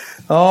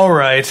All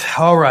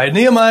right.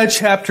 Nehemiah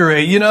chapter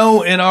 8. You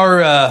know, in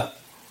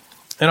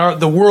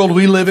the world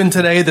we live in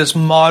today, this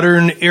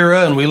modern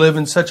era, and we live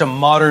in such a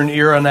modern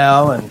era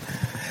now, and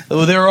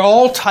there are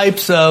all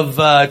types of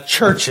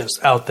churches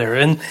out there,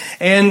 and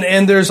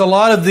there's a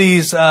lot of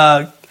these.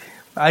 I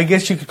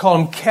guess you could call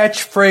them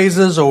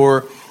catchphrases,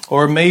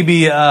 or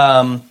maybe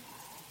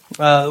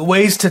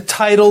ways to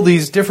title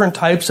these different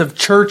types of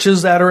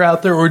churches that are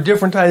out there, or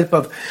different type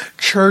of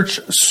church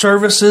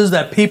services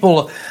that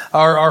people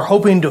are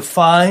hoping to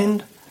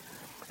find.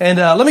 And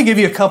let me give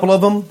you a couple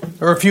of them,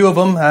 or a few of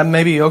them.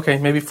 Maybe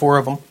 4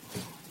 of them.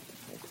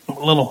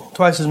 A little,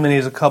 twice as many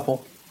as a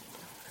couple.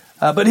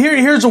 But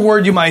here's a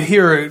word you might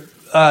hear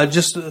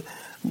just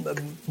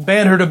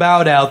bantered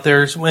about out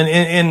there when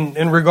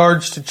in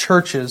regards to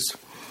churches,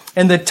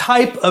 and the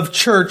type of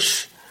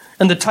church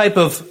and the type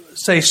of,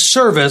 say,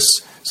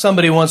 service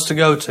somebody wants to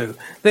go to.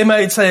 They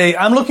might say,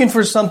 I'm looking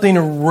for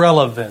something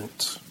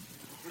relevant.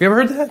 You ever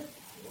heard that?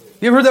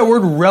 You ever heard that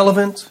word,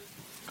 relevant?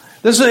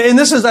 This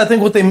is, I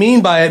think, what they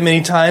mean by it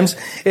many times,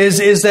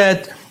 is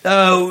that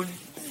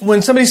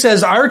when somebody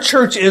says, our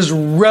church is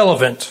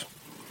relevant,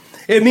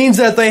 it means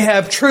that they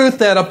have truth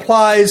that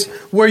applies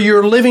where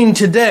you're living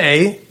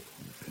today,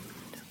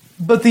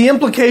 but the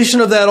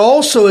implication of that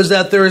also is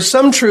that there is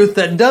some truth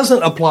that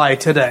doesn't apply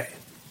today.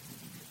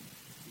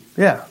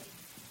 Yeah.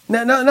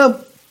 Now,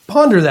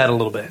 ponder that a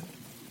little bit.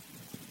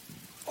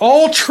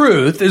 All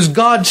truth is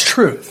God's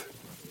truth.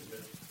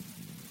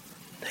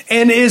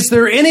 And is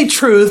there any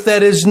truth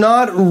that is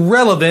not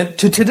relevant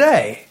to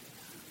today?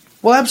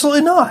 Well,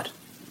 absolutely not.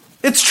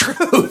 It's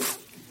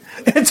truth.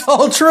 It's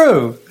all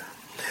true.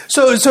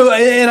 So,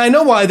 and I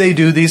know why they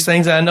do these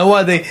things. I know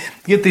why they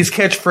get these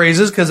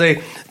catchphrases, because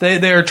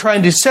they are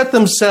trying to set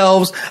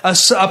themselves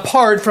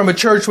apart from a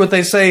church what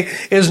they say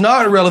is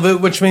not relevant,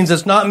 which means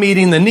it's not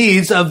meeting the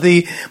needs of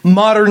the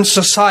modern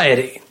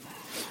society.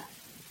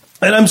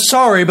 And I'm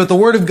sorry, but the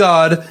Word of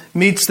God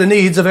meets the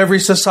needs of every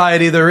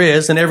society there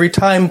is in every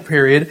time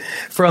period.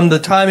 From the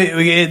time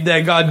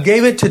that God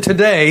gave it to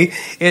today,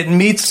 it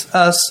meets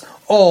us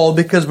all,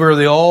 because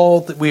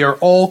we are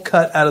all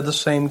cut out of the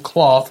same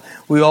cloth.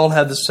 We all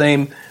have the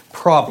same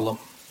problem.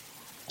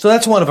 So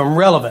that's one of them,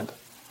 relevant.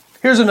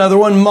 Here's another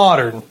one,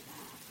 modern.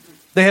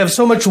 They have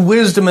so much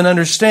wisdom and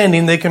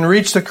understanding, they can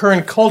reach the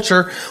current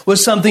culture with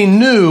something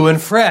new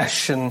and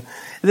fresh. And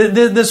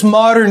this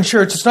modern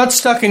church, it's not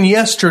stuck in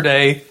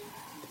yesterday.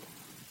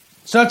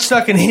 It's not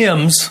stuck in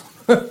hymns.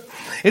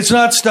 It's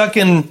not stuck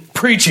in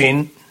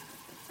preaching.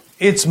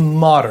 It's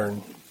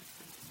modern.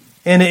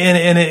 And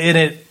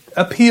it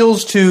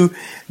appeals to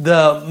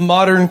the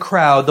modern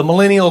crowd, the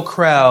millennial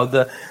crowd,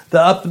 the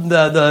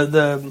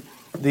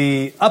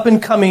up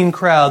and coming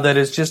crowd that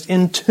is just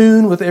in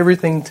tune with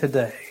everything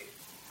today.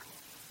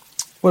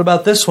 What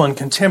about this one,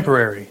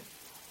 contemporary?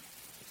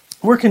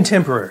 We're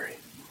contemporary.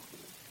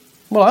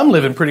 Well, I'm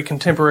living pretty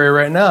contemporary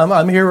right now.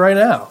 I'm here right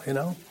now,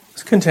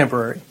 It's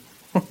contemporary.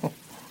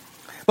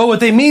 But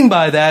what they mean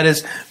by that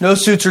is no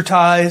suits or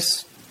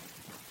ties.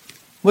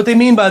 What they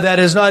mean by that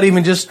is not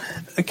even just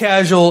a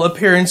casual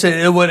appearance.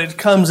 What it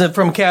comes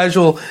from a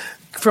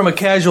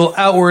casual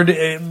outward,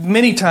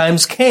 many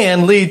times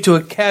can lead to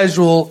a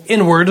casual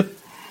inward,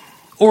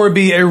 or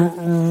be a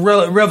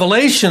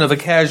revelation of a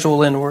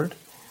casual inward.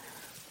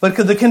 But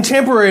the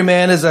contemporary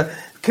man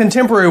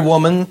contemporary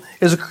woman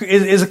is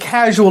a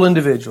casual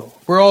individual.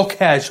 We're all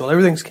casual.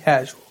 Everything's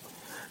casual.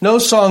 No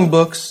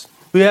songbooks.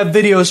 We have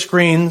video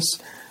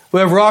screens. We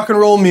have rock and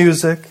roll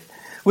music.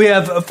 We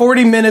have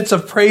 40 minutes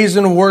of praise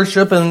and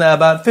worship, and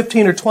about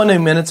 15 or 20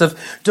 minutes of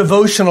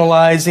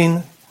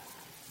devotionalizing,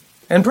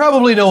 and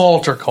probably no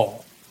altar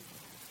call.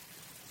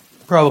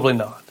 Probably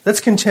not. That's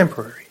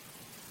contemporary.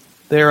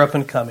 They're up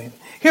and coming.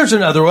 Here's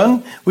another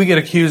one. We get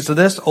accused of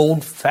this,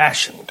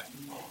 old-fashioned.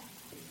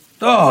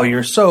 Oh,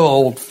 you're so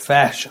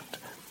old-fashioned.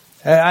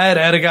 I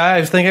had a guy,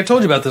 I think I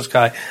told you about this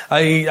guy.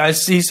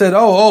 He said,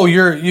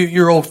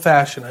 you're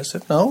old-fashioned. I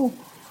said, no.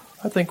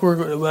 I think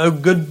a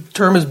good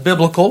term is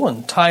biblical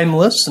and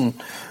timeless and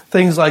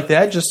things like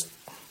that. Just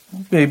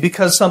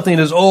because something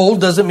is old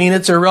doesn't mean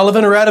it's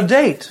irrelevant or out of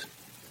date.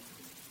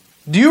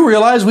 Do you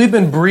realize we've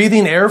been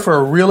breathing air for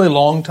a really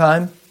long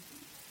time?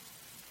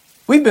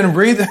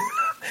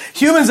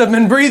 Humans have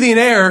been breathing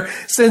air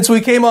since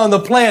we came on the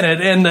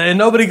planet, and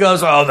nobody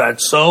goes, oh,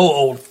 that's so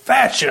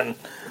old-fashioned.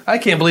 I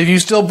can't believe you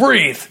still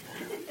breathe.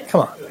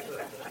 Come on.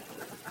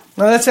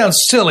 Now, that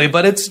sounds silly,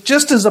 but it's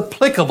just as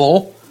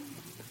applicable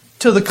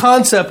to the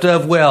concept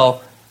of,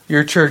 well,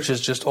 your church is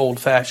just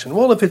old-fashioned.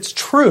 Well, if it's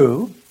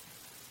true,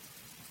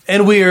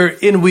 and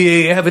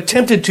we have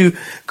attempted to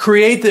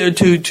create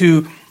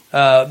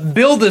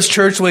build this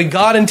church the way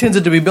God intends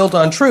it to be built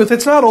on truth,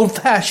 it's not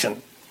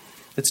old-fashioned.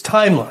 It's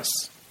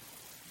timeless.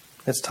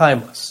 It's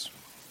timeless.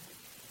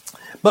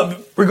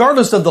 But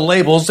regardless of the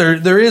labels,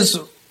 there is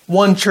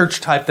one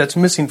church type that's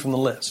missing from the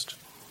list.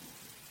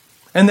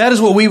 And that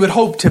is what we would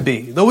hope to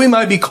be. Though we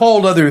might be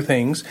called other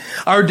things,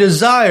 our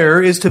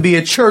desire is to be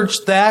a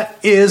church that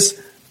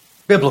is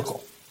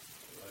biblical.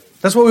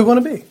 That's what we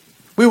want to be.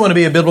 We want to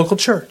be a biblical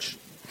church.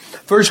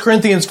 1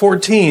 Corinthians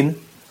 14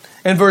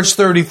 In verse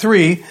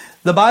 33,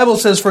 the Bible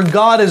says, "For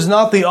God is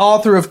not the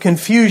author of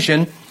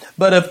confusion,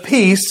 but of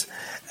peace,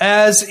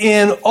 as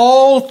in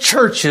all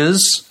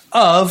churches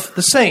of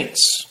the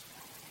saints."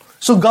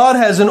 So God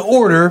has an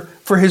order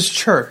for His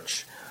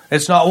church.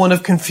 It's not one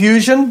of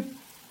confusion,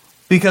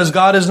 because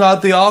God is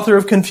not the author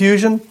of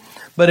confusion,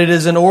 but it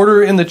is an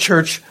order in the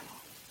church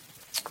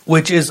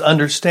which is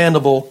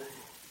understandable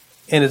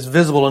and is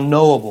visible and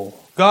knowable.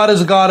 God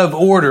is a God of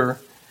order,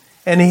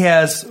 and He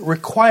has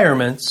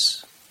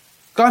requirements.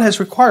 God has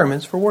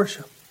requirements for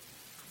worship.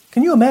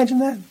 Can you imagine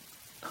that?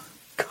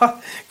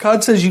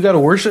 God says you got to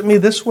worship me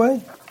this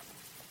way?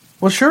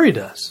 Well, sure He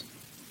does.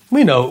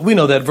 We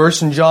know that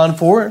verse in John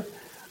 4.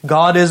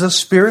 God is a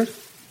spirit,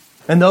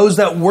 and those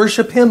that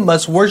worship Him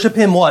must worship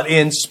Him what?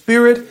 In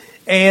spirit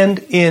and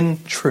in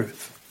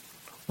truth.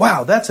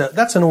 Wow, that's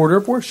an order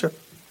of worship.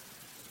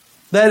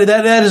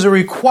 That is a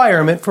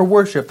requirement for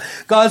worship.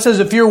 God says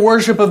if your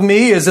worship of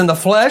me is in the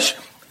flesh,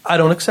 I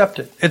don't accept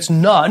it. It's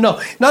not. No,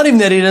 not even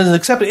that He doesn't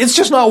accept it. It's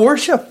just not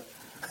worship.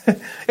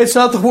 It's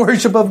not the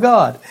worship of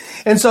God.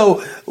 And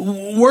so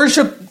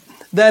worship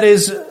that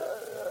is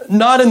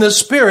not in the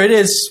Spirit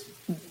is,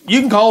 you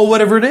can call it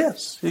whatever it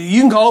is.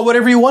 You can call it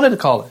whatever you wanted to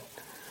call it.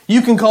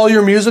 You can call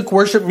your music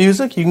worship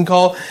music. You can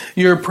call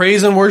your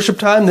praise and worship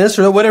time this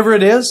or whatever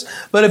it is.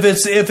 But if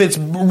it's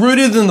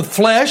rooted in the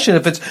flesh, and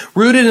if it's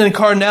rooted in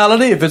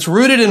carnality, if it's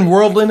rooted in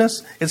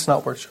worldliness, it's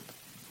not worship.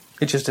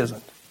 It just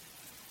isn't.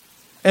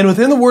 And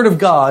within the Word of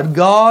God,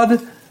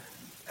 God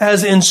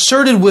has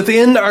inserted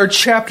within our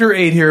chapter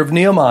 8 here of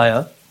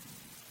Nehemiah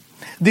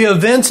the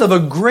events of a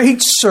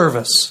great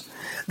service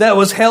that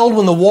was held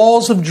when the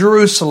walls of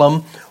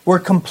Jerusalem were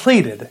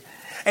completed.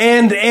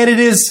 And it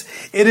is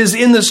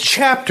in this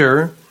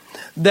chapter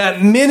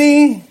that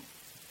many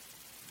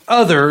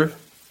other,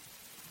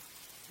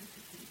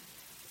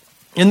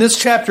 in this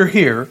chapter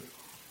here, I'm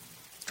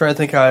trying to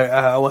think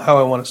how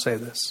I want to say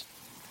this.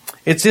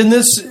 It's in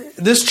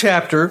this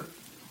chapter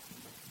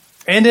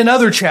and in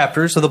other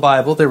chapters of the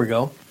Bible, there we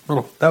go.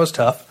 Oh, that was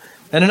tough.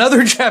 And in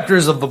other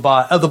chapters of the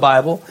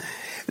Bible,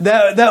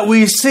 that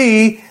we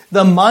see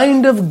the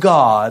mind of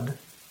God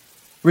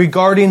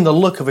regarding the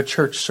look of a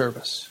church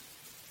service.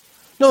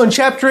 No, in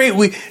chapter 8,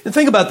 we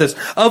think about this.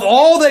 Of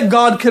all that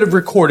God could have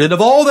recorded,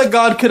 of all that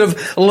God could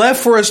have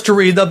left for us to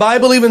read, the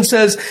Bible even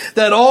says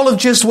that all of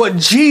just what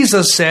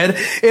Jesus said,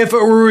 if it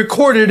were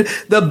recorded,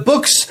 the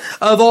books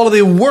of all of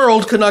the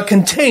world could not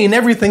contain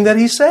everything that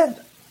He said.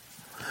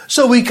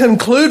 So we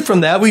conclude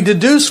from that, we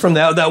deduce from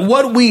that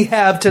what we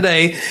have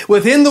today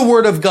within the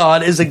Word of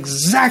God is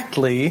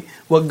exactly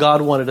what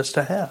God wanted us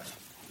to have.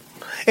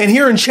 And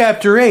here in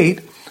chapter 8,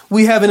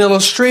 we have an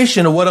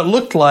illustration of what it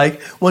looked like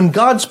when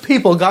God's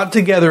people got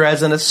together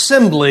as an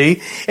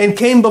assembly and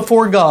came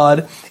before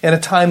God in a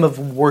time of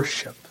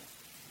worship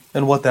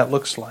and what that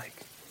looks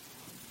like.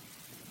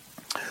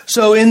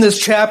 So in this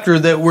chapter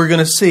that we're going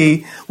to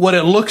see what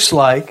it looks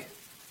like,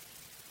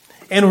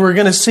 and we're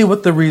going to see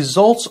what the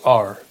results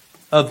are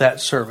of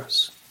that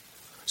service.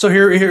 So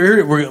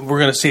here we're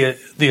going to see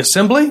the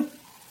assembly.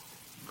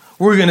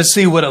 We're going to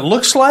see what it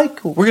looks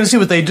like. We're going to see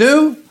what they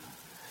do.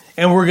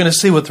 And we're going to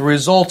see what the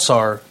results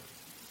are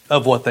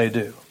of what they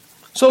do.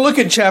 So look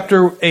at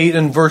chapter 8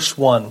 and verse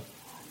 1.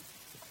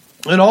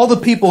 "And all the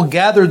people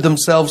gathered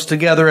themselves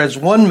together as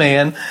one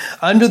man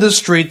under the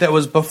street that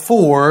was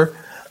before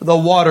the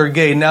water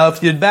gate." Now,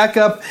 if you'd back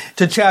up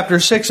to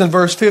chapter 6 and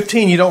verse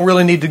 15, you don't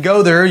really need to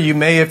go there. You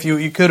may if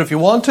you could if you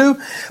want to.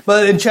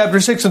 But in chapter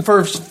 6 and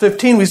verse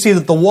 15, we see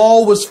that the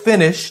wall was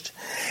finished.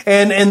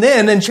 And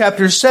then in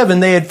chapter 7,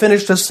 they had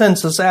finished a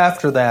census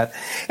after that.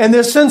 And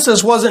this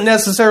census wasn't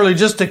necessarily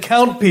just to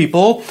count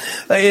people,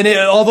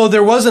 although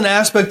there was an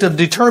aspect of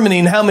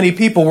determining how many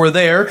people were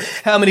there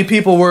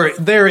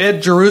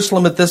at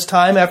Jerusalem at this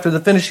time after the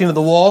finishing of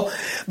the wall.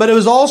 But it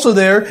was also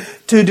there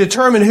to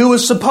determine who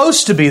was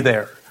supposed to be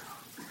there.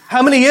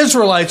 How many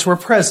Israelites were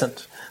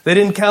present? They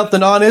didn't count the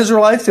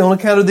non-Israelites, they only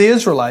counted the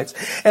Israelites.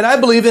 And I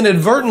believe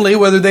inadvertently,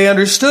 whether they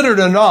understood it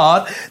or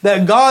not,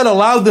 that God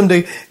allowed them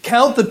to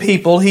count the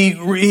people.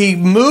 He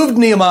moved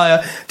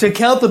Nehemiah to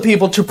count the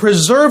people to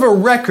preserve a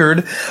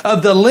record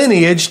of the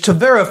lineage to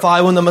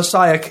verify when the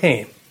Messiah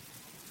came.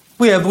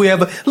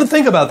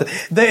 Think about that.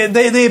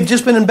 They have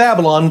just been in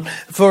Babylon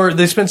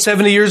they spent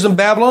 70 years in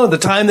Babylon. At the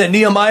time that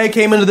Nehemiah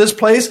came into this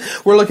place,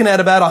 we're looking at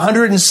about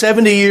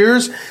 170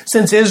 years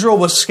since Israel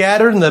was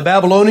scattered and the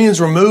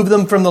Babylonians removed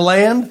them from the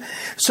land.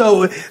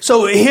 So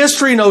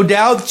history, no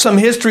doubt, some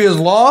history is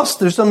lost.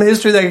 There's some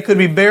history that could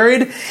be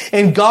buried.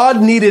 And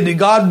He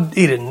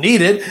didn't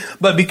need it,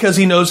 but because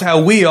He knows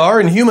how we are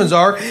and humans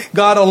are,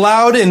 God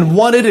allowed and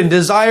wanted and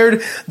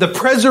desired the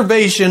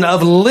preservation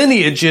of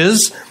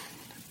lineages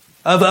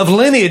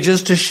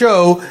to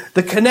show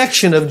the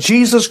connection of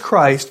Jesus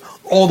Christ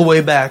all the way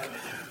back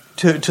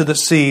to the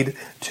seed,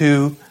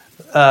 to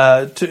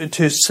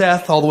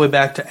Seth, all the way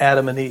back to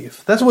Adam and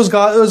Eve. That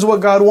was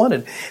what God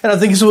wanted. And I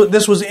think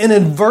this was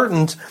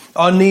inadvertent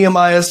on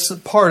Nehemiah's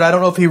part. I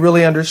don't know if he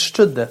really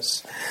understood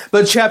this.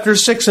 But chapter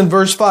 6 and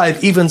verse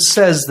 5 even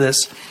says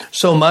this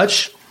so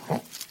much.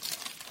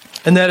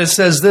 And that it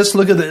says this,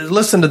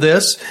 listen to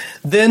this.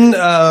 Then,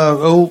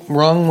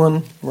 wrong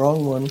one.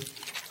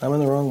 I'm in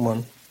the wrong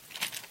one.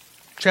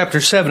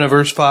 Chapter 7 of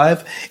verse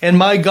 5. And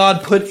my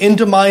God put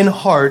into mine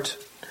heart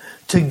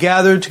to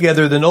gather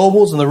together the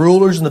nobles and the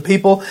rulers and the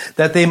people,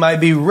 that they might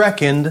be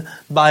reckoned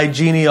by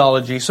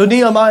genealogy. So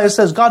Nehemiah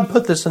says, God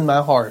put this in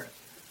my heart.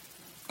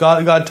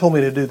 God told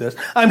me to do this.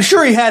 I'm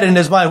sure he had it in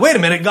his mind. Wait a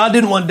minute, God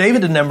didn't want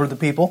David to number the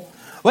people.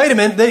 Wait a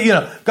minute,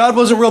 God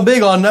wasn't real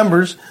big on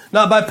numbers,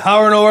 not by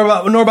power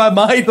nor by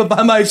might, but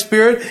by my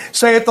spirit,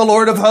 saith the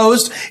Lord of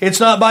hosts. It's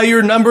not by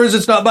your numbers,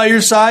 it's not by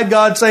your side.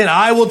 God saying,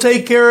 I will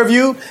take care of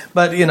you.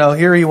 But,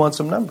 here he wants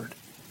them numbered.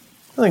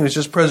 I think it was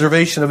just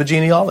preservation of a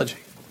genealogy.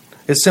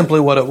 It's simply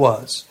what it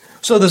was.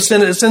 So the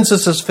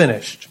census is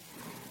finished.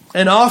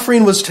 An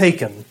offering was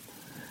taken.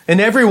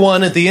 And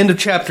everyone, at the end of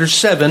chapter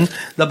 7,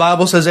 the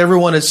Bible says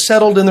everyone is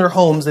settled in their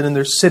homes and in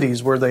their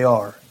cities where they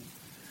are.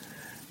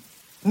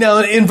 Now,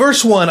 in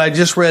verse 1, I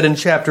just read in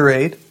chapter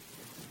 8,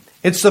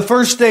 it's the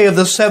first day of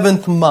the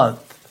 7th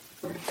month.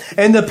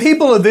 And the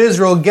people of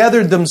Israel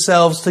gathered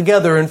themselves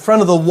together in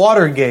front of the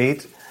water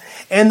gate,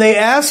 and they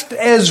asked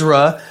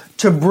Ezra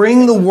to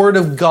bring the word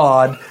of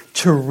God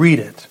to read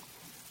it.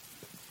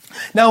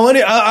 Now,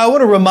 I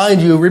want to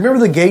remind you, remember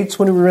the gates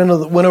when we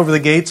went over the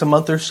gates a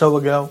month or so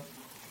ago?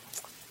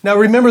 Now,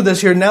 remember this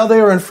here. Now they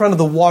are in front of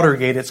the water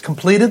gate. It's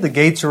completed. The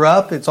gates are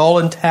up. It's all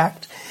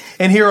intact.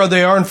 And here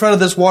they are in front of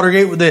this water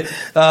gate.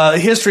 The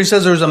history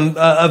says there's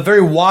a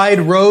very wide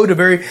road, a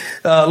very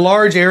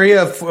large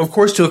area, of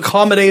course, to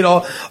accommodate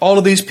all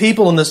of these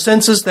people. In the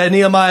census that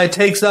Nehemiah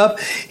takes up,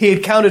 he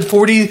had counted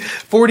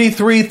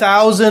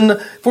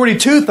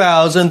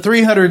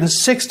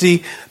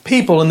 42,360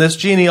 people in this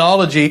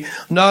genealogy,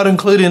 not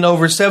including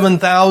over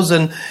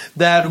 7,000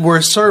 that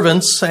were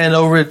servants and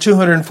over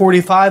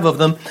 245 of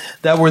them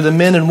that were the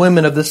men and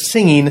women of the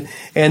singing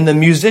and the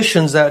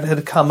musicians that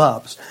had come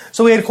up.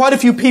 So we had quite a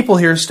few people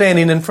here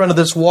standing in front of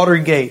this water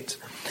gate.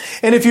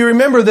 And if you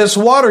remember, this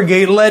water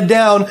gate led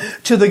down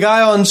to the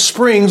Gihon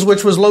Springs,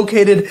 which was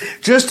located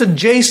just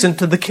adjacent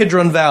to the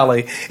Kidron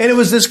Valley. And it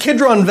was this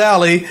Kidron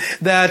Valley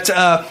that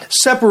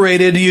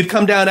separated. You'd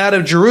come down out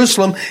of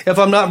Jerusalem. If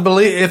I'm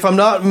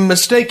not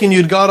mistaken,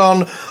 you'd got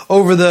on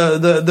over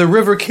the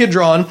river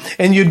Kidron,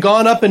 and you'd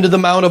gone up into the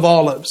Mount of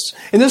Olives.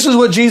 And this is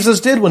what Jesus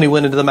did when he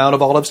went into the Mount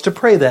of Olives to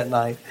pray that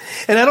night.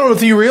 And I don't know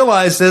if you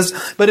realize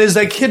this, but as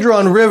that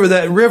Kidron River,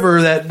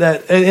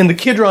 that in the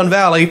Kidron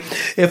Valley,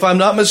 if I'm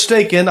not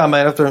mistaken,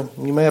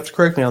 you may have to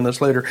correct me on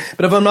this later,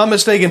 but if I'm not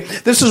mistaken,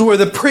 this is where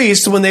the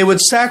priests, when they would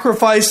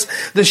sacrifice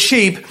the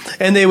sheep,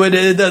 and they would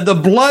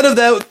the blood of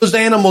those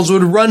animals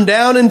would run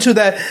down into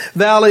that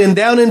valley and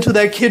down into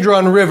that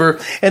Kidron River.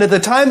 And at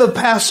the time of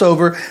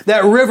Passover,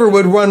 that river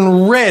would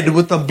run red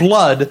with the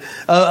blood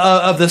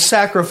of the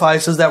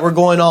sacrifices that were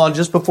going on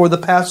just before the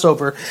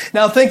Passover.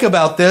 Now think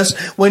about this.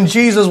 When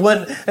Jesus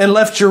went and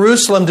left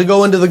Jerusalem to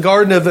go into the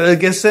Garden of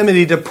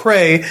Gethsemane to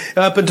pray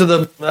up into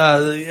the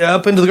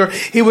garden,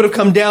 he would have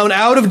come down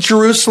out of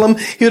Jerusalem.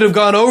 He would have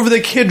gone over the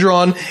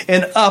Kidron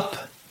and up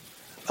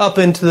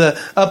into the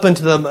garden, up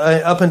into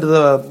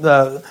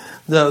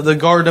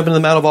the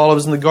Mount of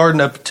Olives, and the garden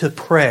up to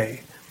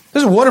pray.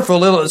 There's a wonderful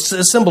little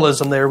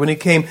symbolism there when he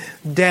came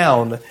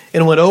down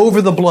and went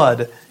over the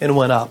blood and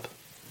went up.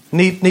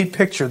 Neat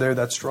picture there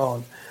that's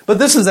drawn. But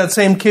this is that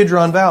same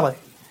Kidron Valley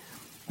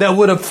that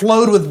would have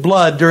flowed with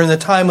blood during the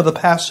time of the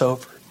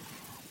Passover.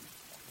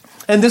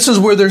 And this is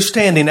where they're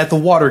standing at the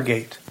water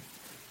gate.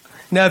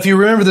 Now, if you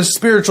remember, the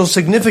spiritual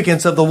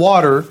significance of the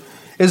water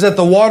is that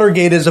the water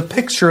gate is a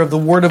picture of the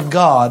Word of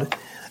God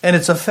and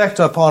its effect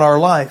upon our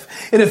life.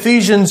 In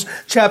Ephesians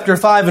chapter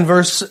 5 and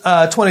verse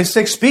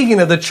 26, speaking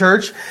of the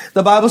church,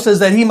 the Bible says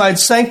that he might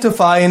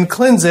sanctify and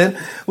cleanse it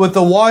with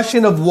the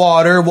washing of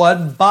water,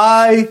 what?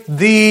 By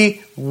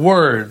the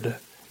Word.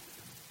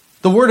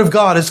 The Word of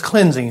God is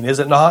cleansing, is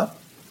it not?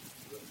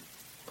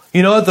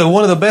 You know what?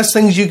 One of the best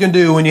things you can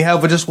do when you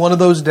have just one of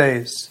those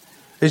days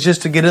is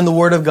just to get in the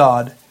Word of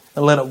God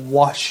and let it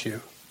wash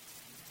you.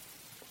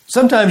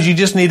 Sometimes you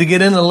just need to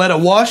get in and let it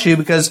wash you,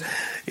 because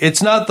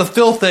it's not the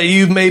filth that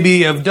you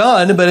maybe have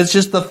done, but it's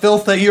just the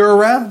filth that you're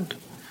around.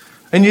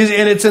 And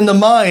it's in the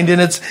mind,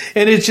 and it's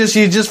just,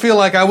 you just feel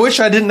like, I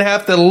wish I didn't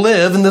have to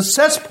live in the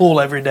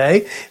cesspool every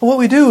day. And what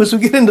we do is we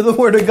get into the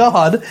Word of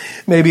God,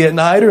 maybe at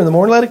night or in the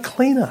morning, let it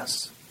clean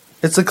us.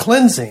 It's a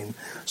cleansing.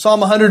 Psalm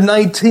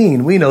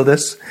 119, we know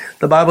this.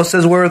 The Bible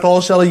says,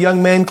 wherewithal shall a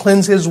young man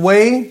cleanse his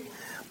way?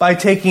 By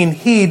taking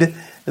heed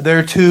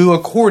thereto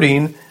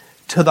according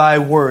to thy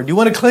word. You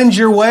want to cleanse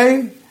your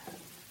way?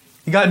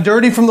 You got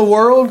dirty from the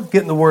world?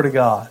 Get in the Word of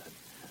God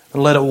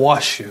and let it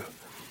wash you.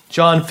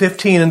 John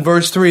 15 and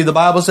verse 3, the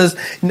Bible says,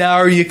 now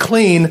are you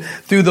clean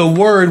through the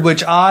word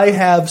which I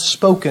have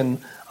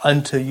spoken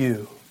unto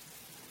you.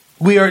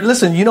 We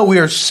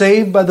are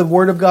saved by the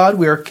Word of God.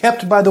 We are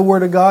kept by the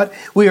Word of God.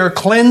 We are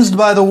cleansed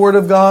by the Word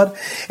of God.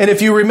 And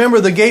if you remember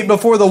the gate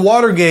before the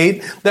water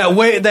gate,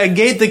 that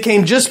gate that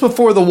came just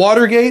before the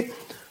water gate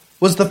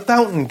was the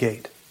fountain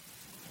gate.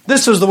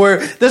 This is where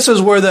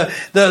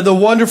the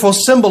wonderful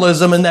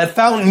symbolism in that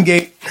fountain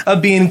gate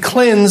of being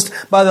cleansed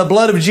by the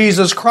blood of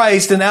Jesus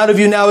Christ, and out of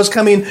you now is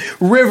coming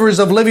rivers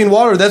of living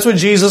water. That's what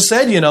Jesus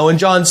said, in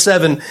John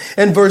 7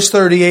 and verse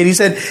 38. He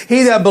said,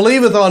 "He that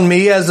believeth on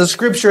me, as the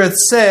scripture hath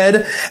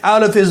said,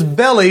 out of his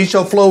belly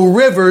shall flow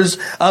rivers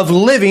of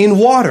living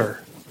water."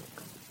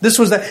 This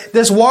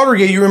water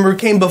gate, you remember,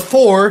 came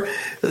before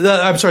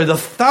the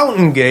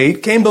fountain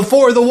gate came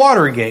before the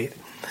water gate.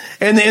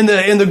 And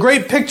in the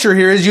great picture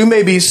here is you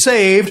may be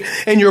saved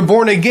and you're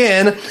born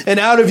again, and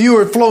out of you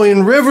are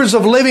flowing rivers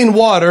of living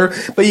water,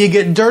 but you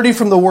get dirty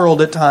from the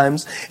world at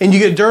times, and you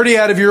get dirty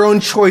out of your own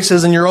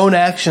choices and your own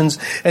actions,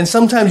 and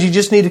sometimes you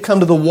just need to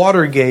come to the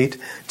water gate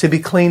to be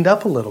cleaned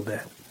up a little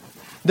bit.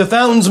 The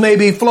fountains may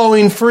be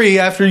flowing free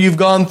after you've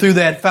gone through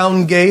that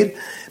fountain gate,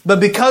 but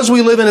because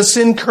we live in a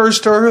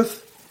sin-cursed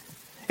earth,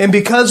 and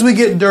because we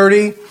get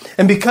dirty,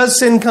 and because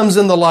sin comes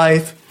into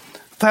life,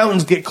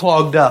 fountains get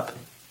clogged up.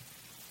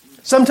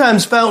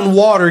 Sometimes fountain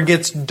water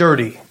gets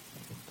dirty,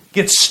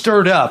 gets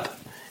stirred up,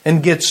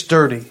 and gets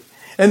dirty.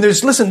 And there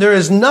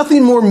is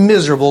nothing more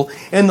miserable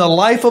in the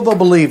life of a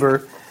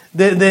believer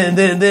than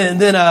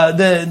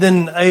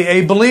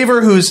a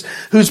believer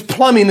whose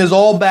plumbing is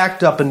all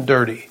backed up and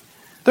dirty.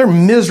 They're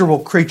miserable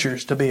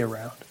creatures to be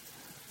around.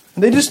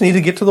 And they just need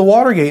to get to the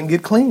water gate and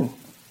get clean.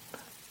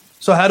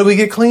 So how do we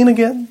get clean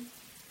again?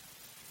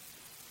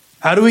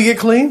 How do we get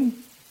clean?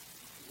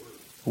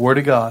 Word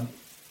of God.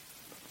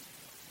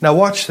 Now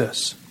watch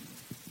this.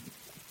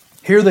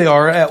 Here they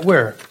are at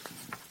where?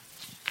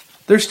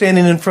 They're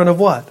standing in front of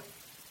what?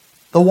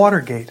 The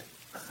water gate.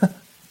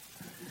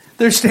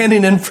 They're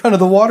standing in front of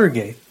the water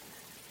gate.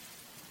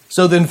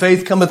 So then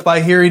faith cometh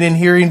by hearing, and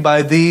hearing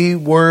by the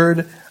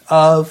word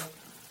of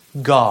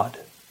God.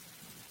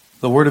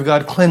 The word of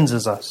God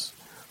cleanses us.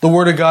 The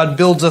word of God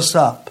builds us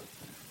up.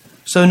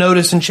 So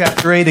notice in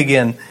chapter 8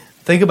 again.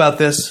 Think about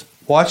this.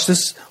 Watch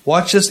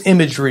this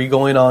imagery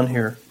going on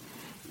here.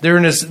 There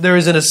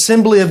is an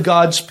assembly of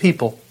God's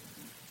people.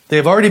 They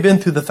have already been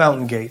through the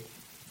fountain gate.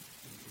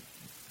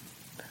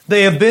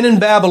 They have been in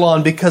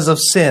Babylon because of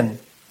sin.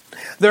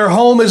 Their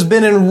home has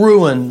been in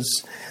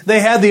ruins. They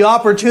had the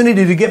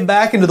opportunity to get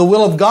back into the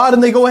will of God,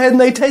 and they go ahead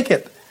and they take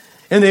it.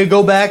 And they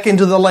go back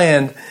into the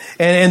land.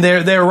 And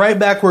they're right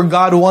back where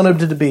God wanted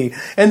them to be.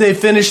 And they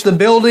finished the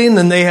building,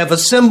 and they have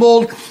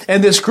assembled.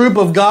 And this group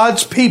of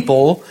God's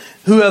people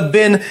who have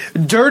been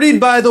dirtied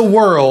by the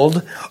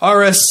world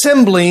are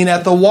assembling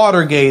at the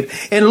water gate.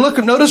 And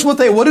notice what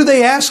do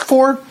they ask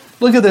for?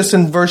 Look at this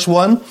in verse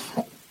 1.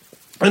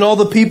 And all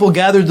the people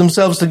gathered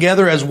themselves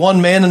together as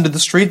one man into the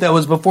street that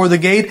was before the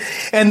gate.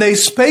 And they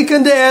spake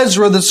unto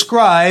Ezra the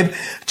scribe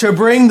to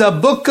bring the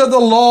book of the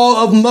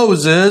law of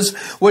Moses,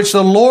 which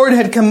the Lord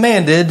had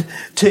commanded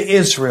to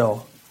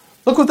Israel.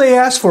 Look what they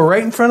asked for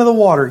right in front of the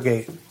water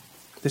gate.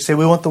 They say,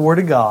 we want the word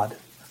of God.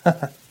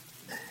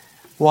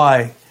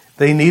 Why?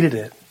 They needed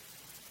it.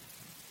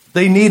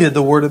 They needed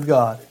the word of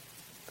God.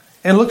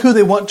 And look who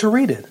they want to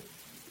read it.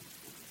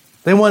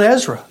 They want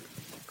Ezra.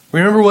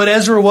 Remember what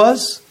Ezra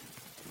was?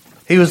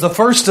 He was the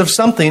first of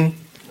something.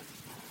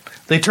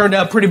 They turned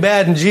out pretty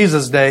bad in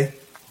Jesus' day.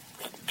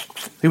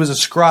 He was a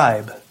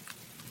scribe.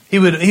 He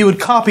would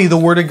copy the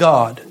word of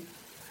God.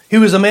 He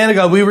was a man of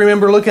God. We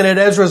remember looking at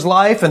Ezra's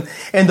life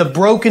and the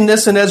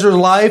brokenness in Ezra's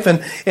life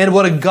and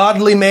what a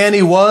godly man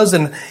he was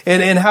and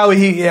how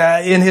he,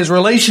 in his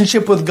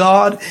relationship with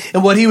God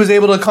and what he was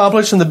able to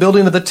accomplish in the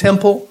building of the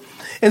temple.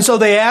 And so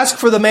they asked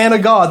for the man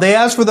of God. They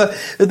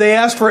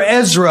asked for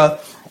Ezra,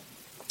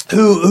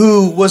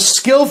 who was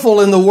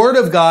skillful in the Word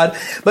of God.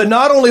 But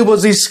not only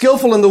was he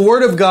skillful in the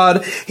Word of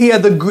God, he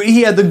had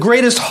the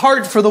greatest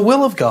heart for the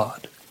will of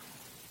God.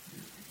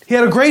 He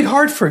had a great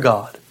heart for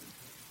God.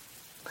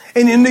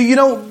 And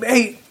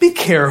hey, be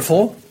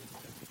careful.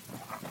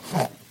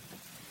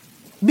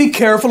 Be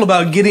careful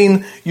about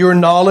getting your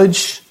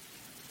knowledge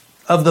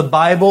of the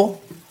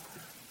Bible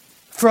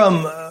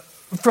from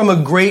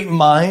a great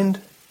mind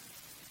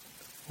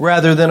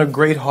rather than a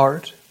great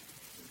heart.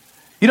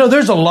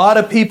 There's a lot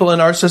of people in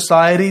our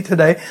society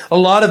today, a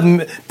lot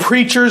of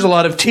preachers, a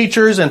lot of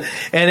teachers, and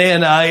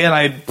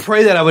I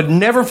pray that I would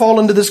never fall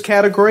into this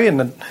category. And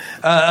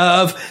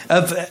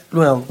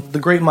the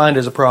great mind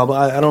is a problem.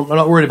 I'm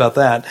not worried about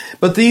that.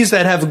 But these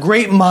that have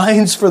great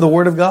minds for the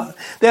Word of God,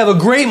 they have a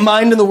great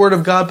mind in the Word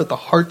of God, but the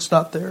heart's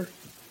not there.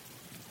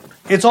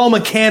 It's all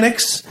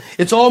mechanics.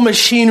 It's all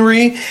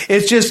machinery.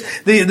 It's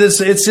just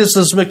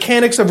this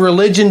mechanics of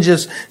religion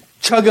just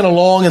chugging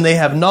along, and they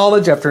have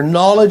knowledge after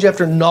knowledge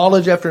after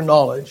knowledge after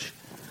knowledge.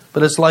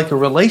 But it's like a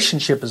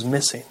relationship is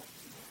missing.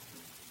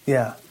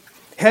 Yeah.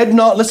 Head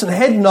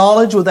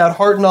knowledge without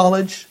heart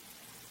knowledge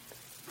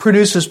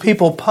produces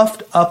people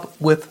puffed up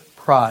with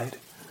pride.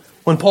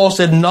 When Paul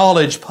said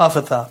knowledge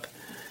puffeth up.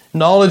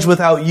 Knowledge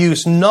without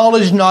use.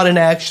 Knowledge not in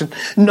action.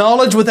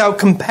 Knowledge without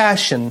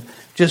compassion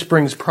just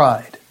brings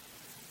pride.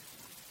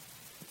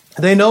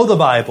 They know the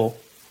Bible,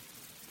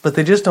 but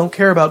they just don't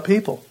care about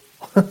people.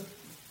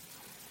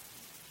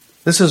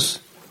 This is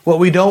what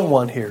we don't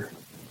want here.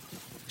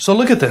 So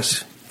look at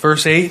this.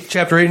 Verse 8,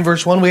 chapter 8 and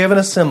verse 1, we have an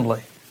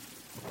assembly.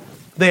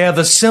 They have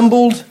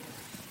assembled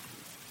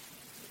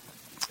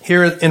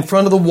here in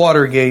front of the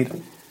water gate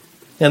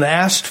and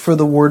asked for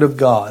the word of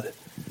God.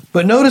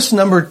 But notice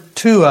number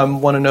 2, I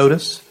want to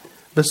notice,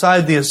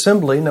 beside the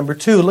assembly, number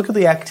 2, look at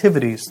the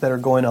activities that are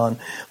going on.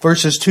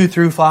 Verses 2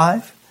 through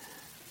 5.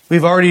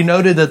 We've already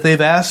noted that they've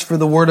asked for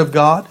the word of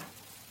God.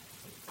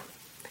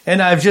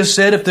 And I've just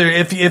said,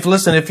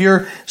 if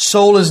your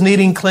soul is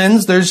needing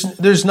cleansed,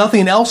 there's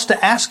nothing else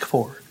to ask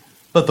for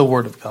but the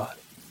word of God.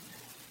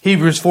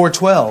 Hebrews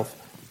 4:12.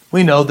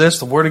 We know this.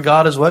 The word of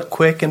God is what?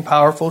 Quick and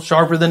powerful,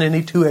 sharper than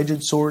any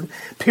two-edged sword,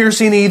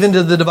 piercing even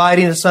to the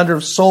dividing asunder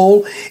of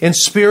soul and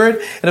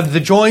spirit, and of the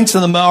joints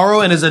and the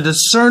marrow, and is a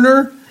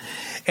discerner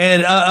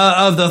and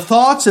of the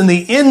thoughts and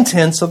the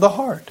intents of the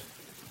heart.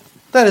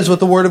 That is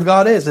what the word of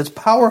God is. It's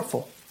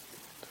powerful.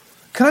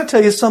 Can I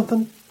tell you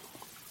something?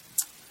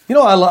 You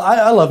know, I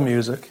love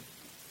music.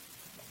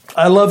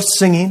 I love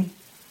singing.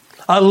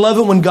 I love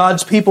it when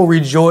God's people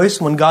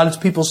rejoice, when God's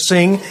people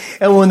sing,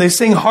 and when they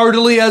sing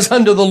heartily as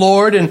unto the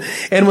Lord, and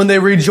when they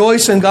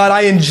rejoice in God.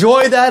 I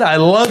enjoy that. I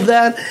love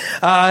that.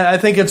 I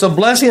think it's a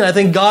blessing. I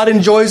think God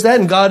enjoys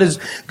that, and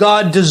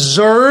God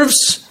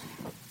deserves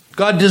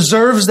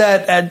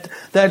that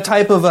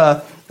type of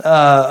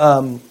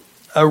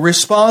a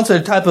response,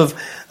 a type of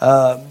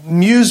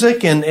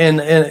music and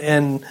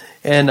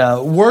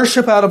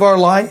worship out of our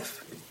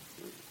life.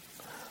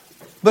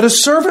 But a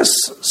service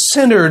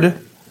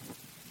centered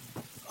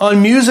on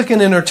music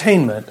and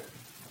entertainment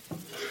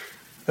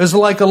is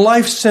like a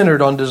life centered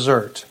on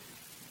dessert.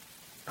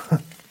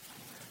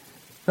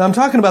 Now I'm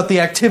talking about the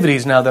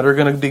activities now that are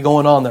going to be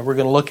going on that we're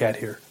going to look at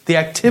here. The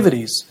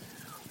activities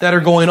that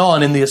are going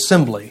on in the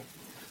assembly.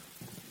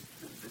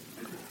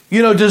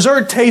 You know,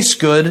 dessert tastes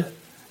good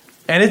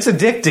and it's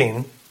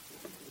addicting.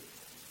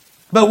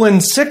 But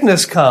when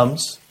sickness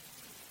comes,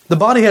 the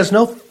body has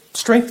no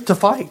strength to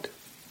fight.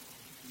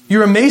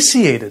 You're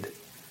emaciated.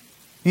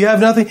 You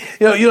have nothing.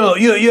 You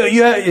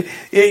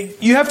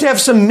have to have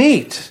some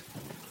meat.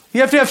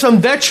 You have to have some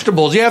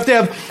vegetables. You have to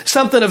have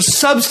something of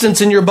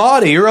substance in your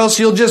body, or else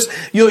you'll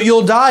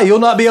die. You'll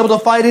not be able to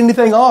fight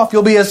anything off.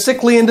 You'll be a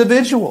sickly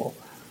individual.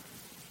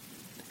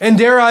 And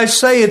dare I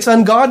say, it's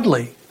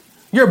ungodly.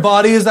 Your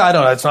body is,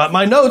 it's not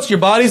my notes. Your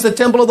body is the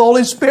temple of the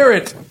Holy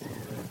Spirit.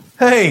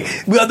 Hey,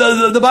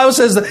 the Bible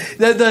says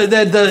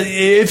that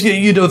if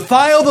you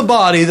defile the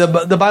body,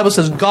 the Bible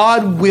says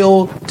God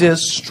will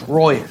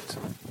destroy it.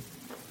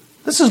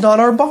 This is not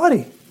our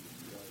body.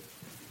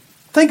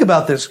 Think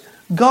about this.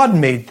 God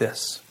made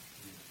this.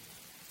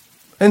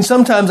 And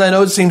sometimes I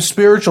know it seems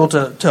spiritual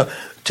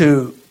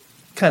to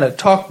kind of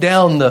talk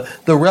down the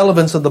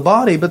relevance of the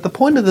body, but the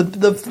point of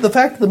the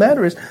fact of the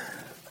matter is,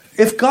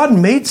 if God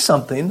made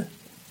something,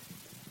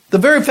 the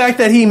very fact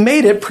that He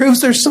made it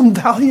proves there's some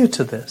value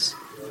to this.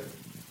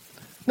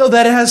 No,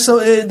 that it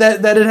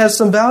has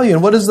some value.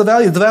 And what is the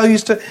value? The value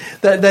is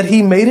that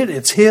He made it.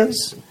 It's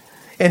His.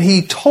 And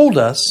He told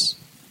us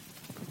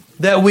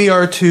that we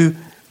are to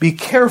be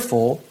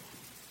careful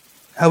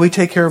how we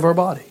take care of our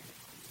body.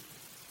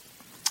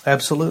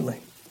 Absolutely.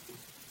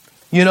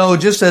 You know,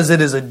 just as it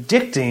is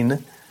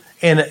addicting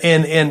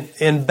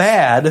and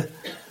bad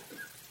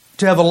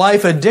to have a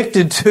life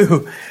addicted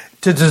to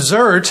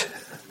dessert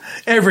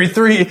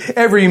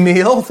every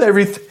meal,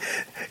 every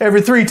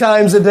 3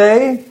 times a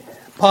day.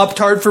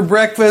 Pop-Tart for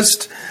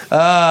breakfast.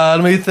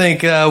 Let me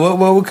think.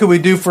 What could we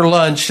do for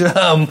lunch?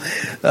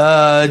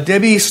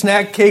 Debbie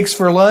snack cakes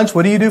for lunch.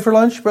 What do you do for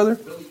lunch, brother?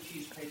 Philly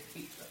cheesecake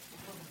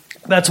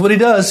pizza. That's what he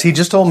does. He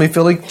just told me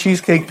Philly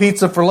cheesecake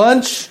pizza for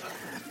lunch,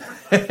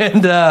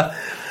 and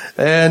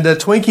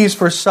Twinkies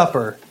for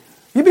supper.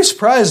 You'd be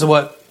surprised at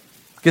what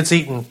gets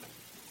eaten.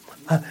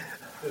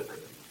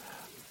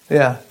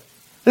 Yeah,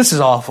 this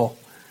is awful.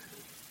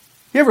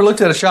 You ever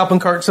looked at a shopping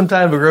cart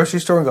sometime at a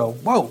grocery store and go,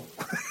 "Whoa"?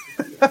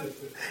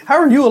 How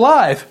are you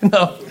alive?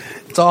 No,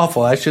 it's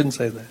awful. I shouldn't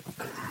say that.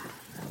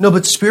 No,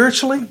 but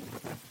spiritually,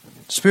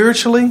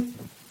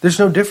 there's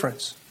no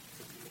difference.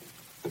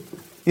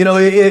 You know,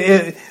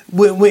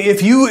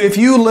 if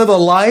you live a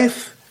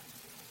life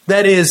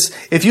that is,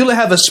 if you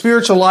have a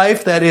spiritual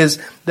life that is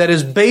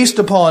based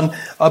upon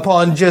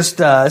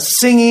just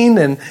singing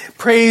and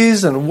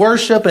praise and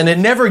worship, and it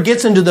never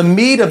gets into the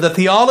meat of the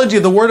theology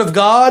of the Word of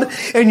God,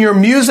 and your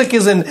music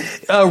isn't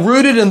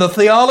rooted in the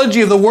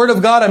theology of the Word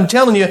of God, I'm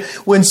telling you,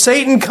 when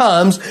Satan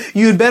comes,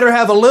 you'd better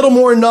have a little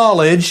more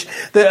knowledge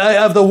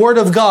of the Word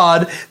of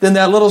God than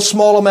that little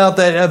small amount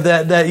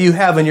that you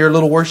have in your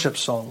little worship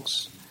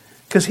songs,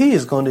 because he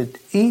is going to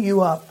eat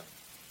you up,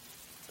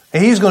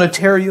 and he's going to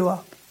tear you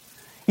up.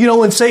 You know,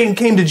 when Satan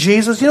came to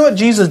Jesus, you know what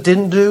Jesus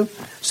didn't do?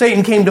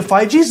 Satan came to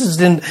fight. Jesus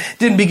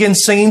didn't begin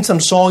singing some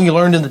song you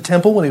learned in the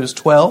temple when he was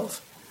 12.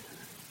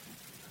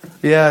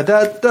 Yeah,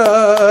 da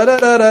da da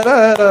da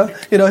da da.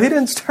 You know, he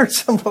didn't start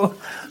some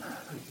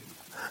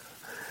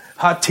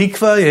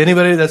Hatikva.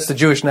 Anybody? That's the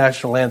Jewish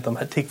national anthem.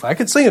 Hatikva. I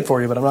could sing it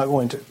for you, but I'm not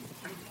going to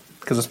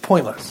because it's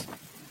pointless.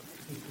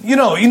 You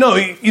know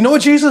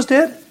what Jesus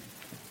did?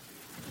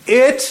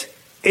 It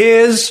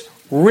is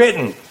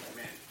written.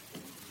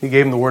 He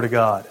gave him the Word of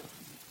God.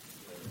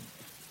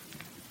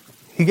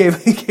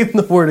 He gave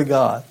them the Word of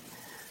God.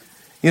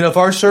 You know, if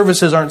our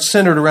services aren't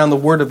centered around the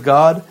Word of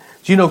God,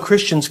 do you know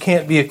Christians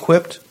can't be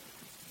equipped?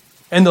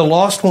 And the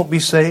lost won't be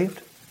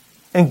saved?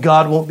 And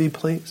God won't be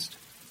pleased?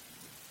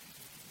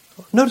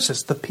 Notice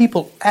this. The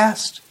people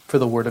asked for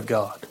the Word of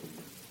God.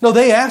 No,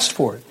 they asked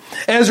for it.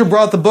 Ezra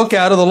brought the book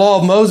out of the law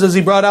of Moses.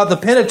 He brought out the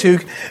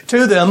Pentateuch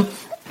to them.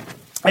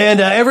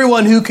 And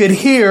everyone who could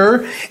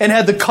hear and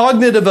had the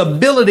cognitive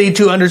ability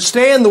to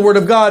understand the Word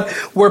of God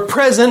were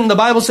present. And the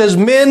Bible says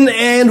men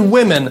and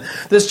women.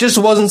 This just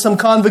wasn't some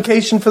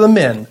convocation for the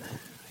men.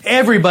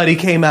 Everybody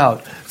came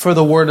out for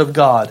the Word of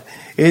God.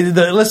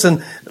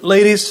 Listen,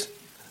 ladies,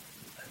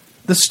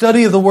 the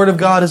study of the Word of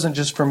God isn't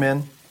just for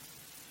men.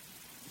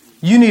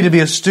 You need to be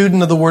a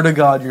student of the Word of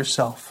God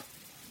yourself.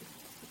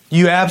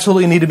 You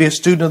absolutely need to be a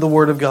student of the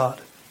Word of God.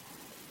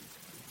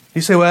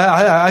 You say, well,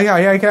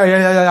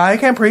 I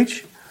can't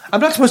preach. I'm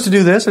not supposed to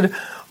do this.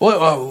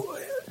 Well,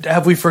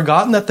 have we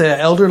forgotten that the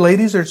elder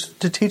ladies are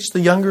to teach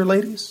the younger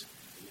ladies?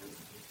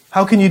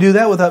 How can you do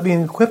that without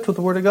being equipped with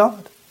the Word of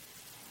God?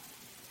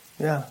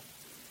 Yeah.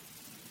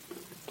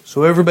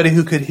 So everybody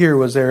who could hear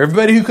was there.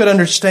 Everybody who could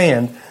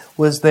understand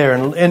was there.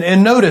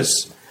 And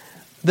notice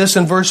this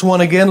in verse 1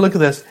 again. Look at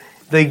this.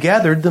 They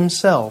gathered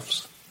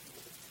themselves.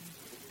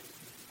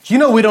 Do you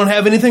know we don't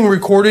have anything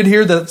recorded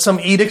here that some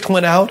edict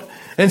went out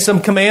and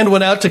some command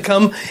went out to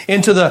come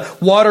into the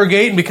water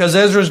gate because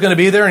Ezra's going to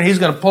be there and he's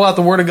going to pull out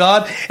the Word of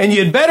God? And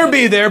you'd better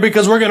be there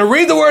because we're going to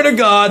read the Word of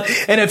God,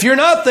 and if you're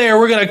not there,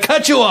 we're going to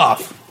cut you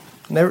off.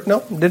 No,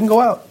 didn't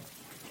go out.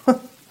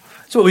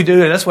 That's what we do.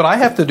 That's what I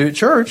have to do at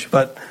church.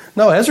 But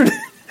no, Ezra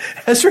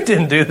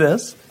didn't do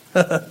this.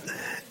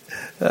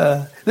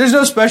 There's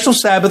no special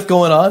Sabbath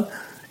going on.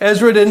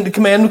 Ezra didn't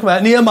command them to come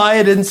out.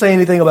 Nehemiah didn't say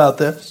anything about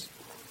this.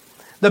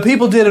 The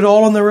people did it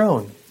all on their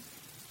own.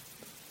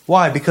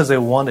 Why? Because they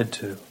wanted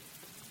to.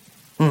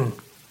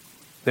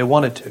 They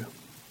wanted to.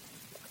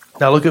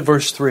 Now look at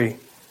verse 3.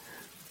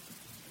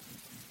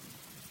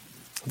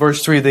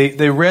 Verse 3,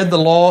 they read the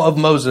law of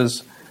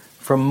Moses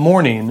from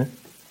morning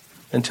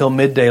until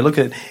midday. Look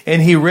at it.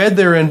 And he read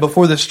therein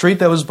before the street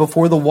that was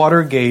before the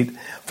water gate,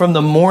 from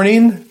the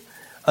morning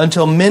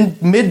until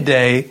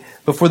midday,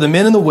 before the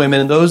men and the women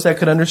and those that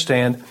could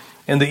understand,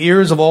 and the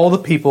ears of all the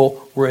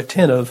people were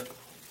attentive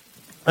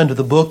unto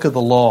the book of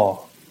the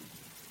law.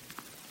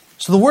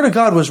 So the Word of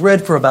God was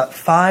read for about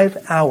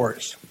 5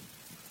 hours.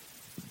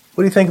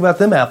 What do you think about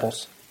them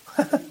apples?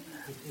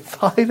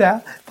 5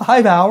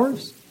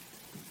 hours?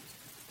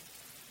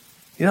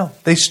 You know,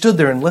 they stood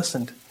there and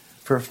listened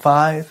for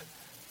 5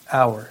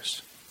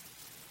 hours.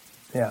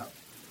 Yeah.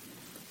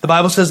 The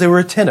Bible says they were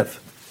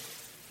attentive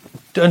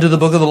unto the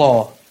book of the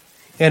law.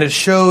 And it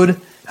showed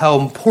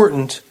how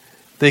important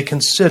they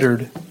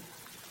considered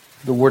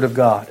the Word of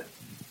God.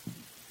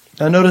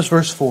 Now notice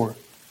verse 4.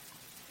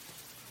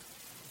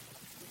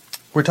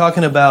 We're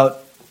talking about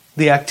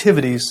the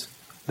activities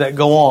that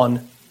go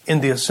on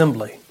in the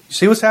assembly. You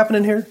see what's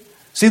happening here?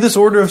 See this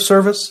order of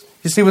service?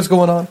 You see what's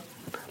going on?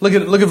 Look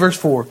at verse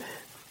 4.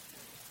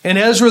 And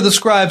Ezra the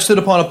scribe stood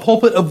upon a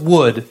pulpit of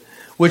wood,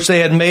 which they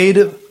had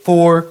made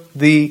for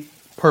the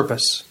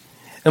purpose.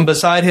 And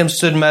beside him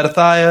stood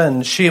Mattithiah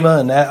and Shema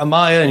and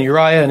Amaiah and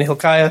Uriah and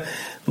Hilkiah,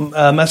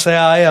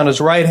 Maaseiah on his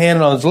right hand,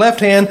 and on his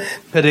left hand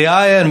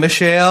Pedaiah and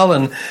Mishael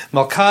and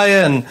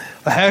Malchiah and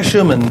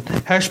Hashem and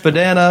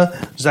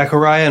Hashbaddanah,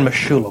 Zechariah and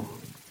Meshullam.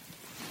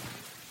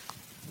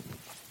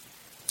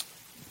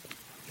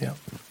 Yeah.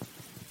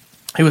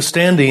 He was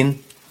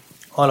standing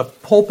on a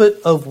pulpit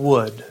of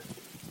wood.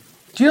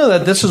 Do you know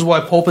that this is why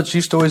pulpits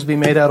used to always be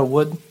made out of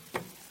wood?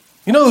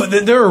 You know,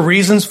 there are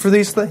reasons for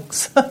these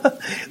things.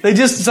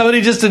 Somebody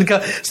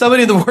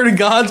in the Word of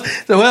God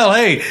said, well,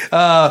 hey,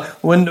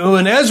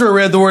 when Ezra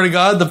read the Word of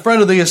God, the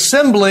front of the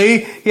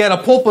assembly, he had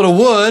a pulpit of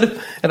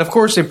wood. And of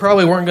course, they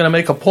probably weren't going to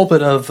make a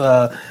pulpit of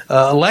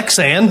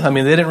Lexan. I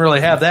mean, they didn't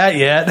really have that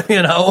yet,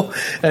 you know,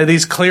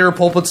 these clear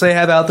pulpits they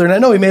have out there. And I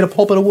know he made a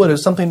pulpit of wood. It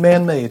was something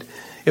man-made.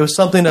 It was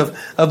something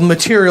of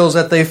materials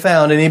that they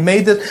found. And he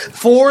made it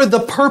for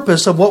the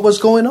purpose of what was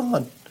going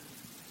on.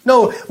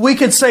 No, we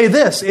could say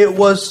this. It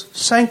was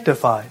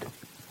sanctified.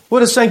 What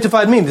does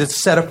sanctified mean? It's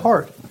set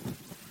apart.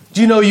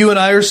 Do you know you and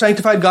I are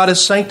sanctified? God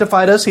has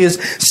sanctified us. He has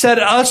set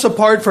us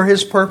apart for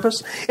His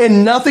purpose.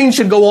 And nothing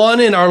should go on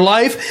in our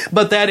life,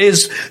 but that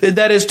is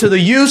to the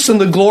use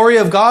and the glory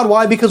of God.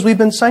 Why? Because we've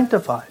been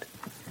sanctified.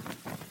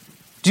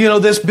 Do you know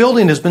this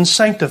building has been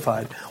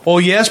sanctified? Oh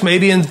yes,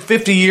 maybe in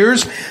 50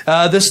 years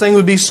this thing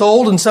would be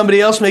sold and somebody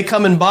else may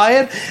come and buy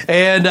it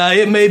and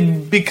it may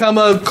become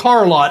a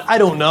car lot. I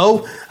don't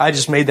know. I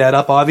just made that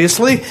up,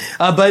 obviously.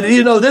 But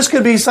you know, this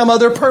could be some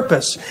other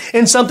purpose.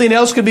 And something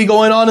else could be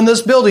going on in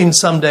this building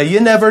someday. You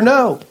never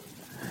know.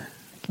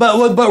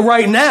 But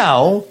right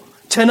now,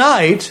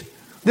 tonight,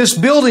 this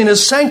building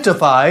is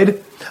sanctified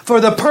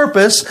for the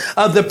purpose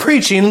of the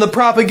preaching and the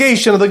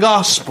propagation of the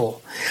gospel.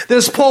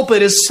 This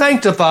pulpit is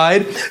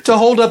sanctified to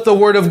hold up the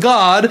Word of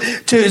God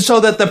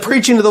so that the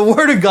preaching of the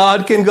Word of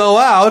God can go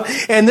out.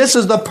 And this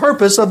is the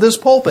purpose of this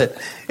pulpit.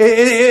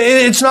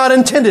 It's not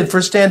intended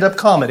for stand-up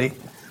comedy.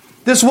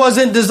 This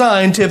wasn't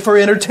designed for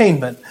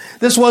entertainment.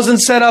 This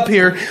wasn't set up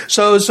here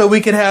so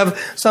we could have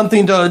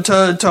something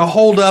to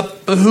hold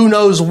up who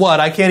knows what.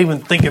 I can't even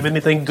think of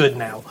anything good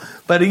now.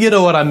 But you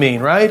know what I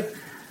mean, right?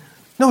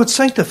 No, it's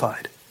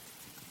sanctified.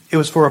 It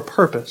was for a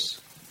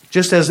purpose,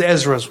 just as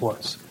Ezra's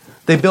was.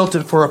 They built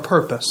it for a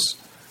purpose.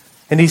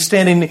 And he's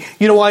standing,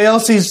 you know why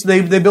else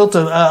they built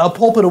a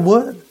pulpit of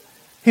wood?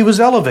 He was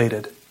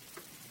elevated.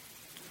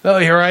 Oh,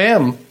 here I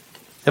am.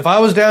 If I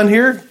was down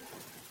here,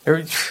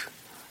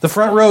 the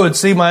front row would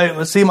see my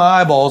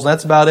eyeballs, and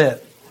that's about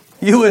it.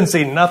 You wouldn't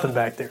see nothing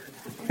back there.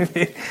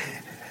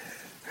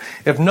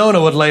 If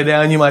Nona would lay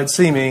down, you might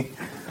see me.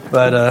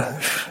 But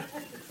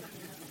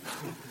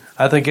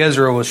I think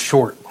Ezra was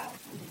short.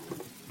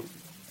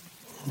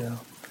 Yeah.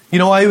 You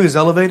know why he was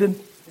elevated?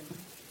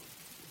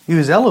 He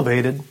was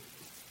elevated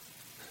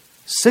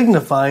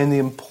signifying the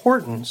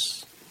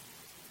importance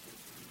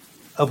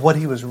of what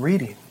he was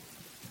reading.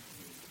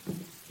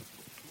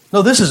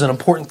 No, this is an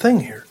important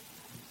thing here.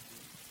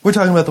 We're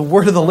talking about the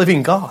Word of the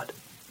living God.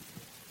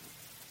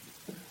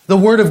 The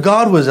Word of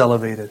God was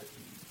elevated.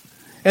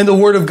 And the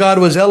Word of God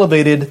was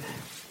elevated,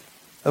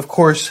 of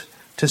course,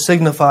 to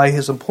signify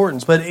His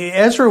importance. But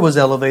Ezra was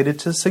elevated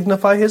to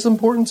signify His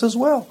importance as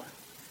well.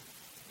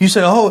 You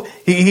say, oh,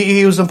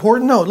 he was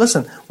important? No,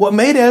 listen. What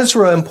made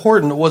Ezra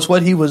important was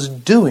what he was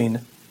doing,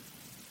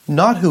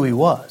 not who he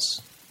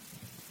was.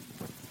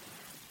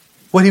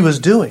 What he was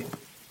doing.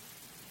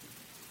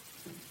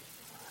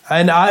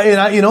 And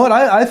you know what?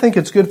 I think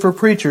it's good for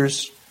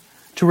preachers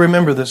to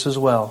remember this as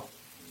well.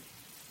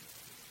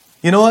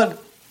 You know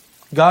what?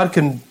 God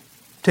can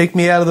take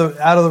me out of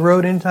the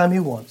road anytime He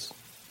wants.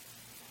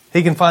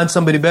 He can find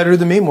somebody better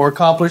than me, more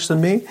accomplished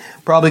than me,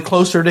 probably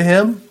closer to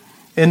Him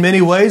in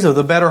many ways, with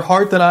a better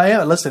heart than I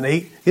am. Listen,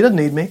 He doesn't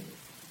need me.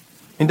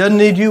 He doesn't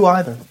need you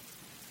either.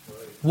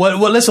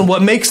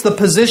 What makes the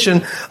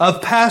position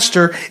of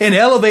pastor an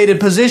elevated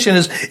position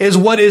is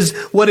what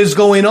is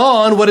going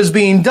on, what is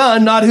being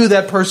done, not who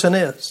that person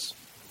is.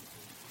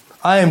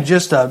 I am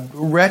just a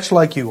wretch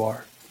like you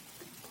are.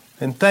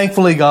 And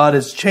thankfully God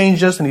has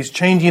changed us and He's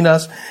changing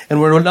us, and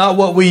we're not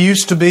what we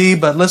used to be,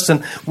 but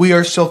listen, we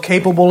are still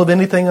capable of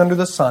anything under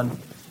the sun.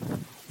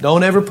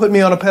 Don't ever put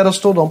me on a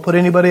pedestal. Don't put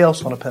anybody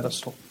else on a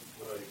pedestal.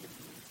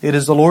 It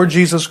is the Lord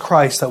Jesus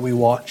Christ that we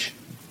watch.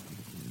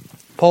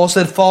 Paul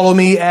said, follow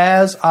me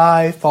as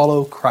I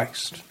follow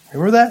Christ.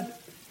 Remember that?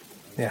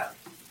 Yeah.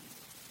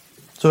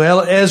 So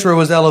Ezra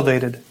was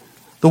elevated.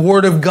 The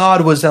Word of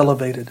God was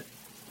elevated.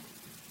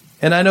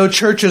 And I know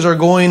churches are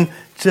going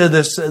to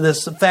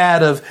this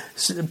fad of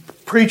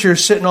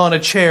preachers sitting on a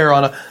chair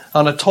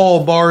on a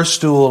tall bar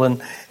stool,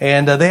 and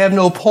they have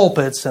no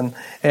pulpits, and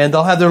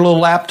they'll have their little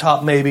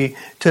laptop maybe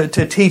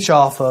to teach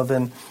off of.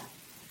 And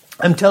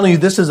I'm telling you,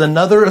 this is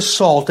another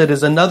assault. It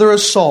is another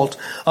assault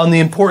on the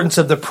importance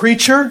of the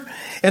preacher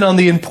and on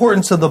the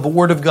importance of the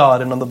Word of God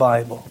and on the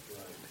Bible.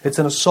 It's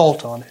an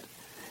assault on it.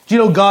 Do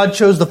you know God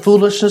chose the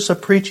foolishness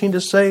of preaching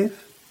to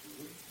save?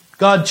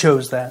 God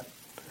chose that.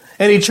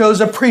 And He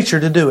chose a preacher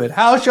to do it.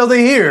 How shall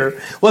they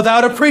hear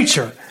without a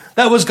preacher?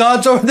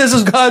 This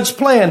is God's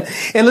plan.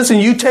 And listen,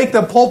 you take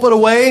the pulpit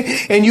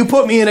away and you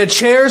put me in a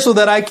chair so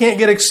that I can't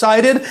get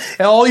excited.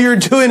 And all you're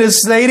doing is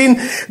stating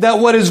that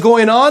what is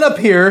going on up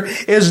here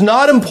is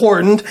not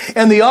important,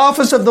 and the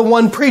office of the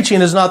one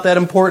preaching is not that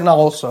important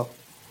also.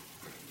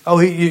 Oh,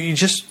 you're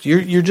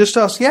just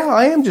us. Yeah,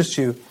 I am just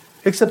you.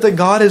 Except that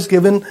God has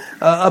given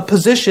a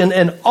position,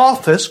 an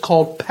office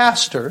called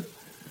pastor.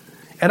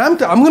 And I'm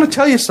going to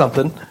tell you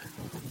something.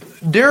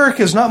 Derek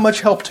is not much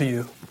help to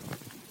you.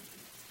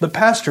 But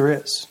pastor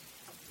is.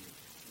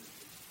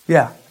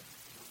 Yeah,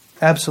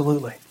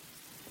 absolutely.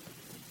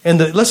 And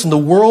listen, the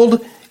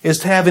world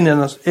is having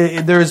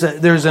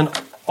there's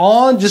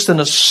an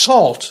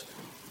assault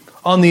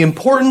on the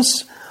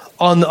importance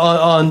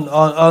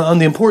on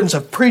the importance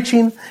of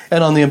preaching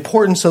and on the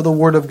importance of the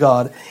Word of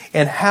God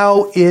and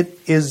how it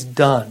is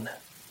done.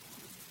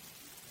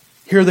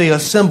 Here they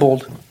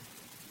assembled,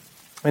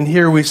 and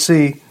here we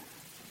see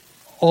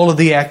all of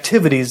the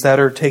activities that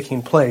are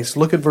taking place.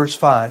 Look at verse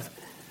 5.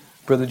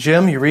 Brother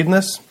Jim, you reading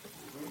this?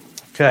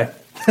 Okay.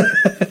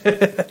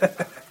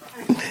 That's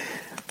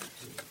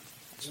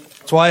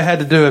why I had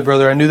to do it,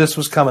 brother. I knew this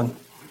was coming.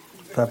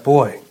 But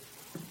boy,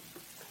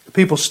 the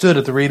people stood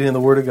at the reading of the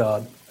Word of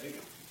God.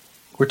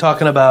 We're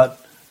talking about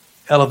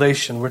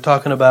elevation. We're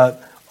talking about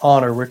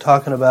honor. We're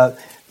talking about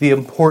the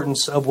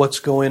importance of what's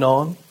going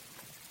on.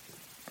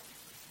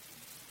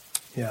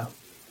 Yeah.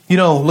 You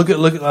know, look.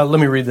 Let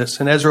me read this.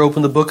 And Ezra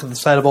opened the book at the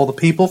sight of all the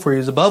people, for he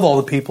is above all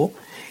the people.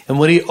 And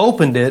when he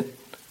opened it,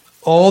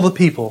 all the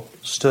people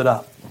stood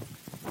up.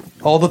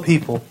 All the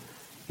people.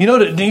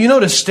 Do you know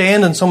to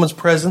stand in someone's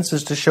presence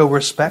is to show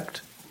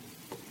respect?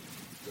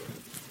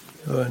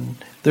 And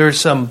there's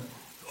some,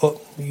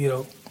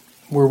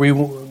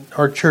 where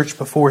our church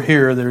before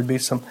here, there would be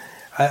some,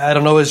 I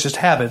don't know, it's just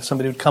habit.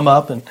 Somebody would come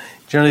up, and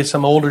generally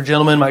some older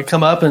gentleman might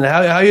come up, and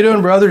how you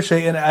doing, brother?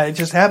 And I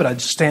just habit. I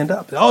just stand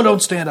up. Oh,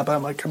 don't stand up.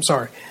 I'm like, I'm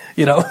sorry.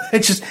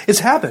 It's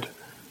habit.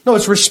 No,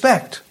 it's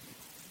respect,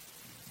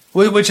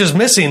 which is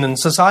missing in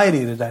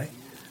society today.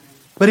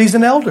 But he's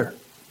an elder.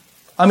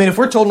 I mean, if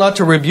we're told not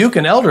to rebuke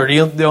an elder,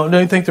 don't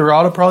you think there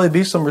ought to probably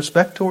be some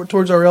respect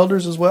towards our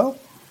elders as well?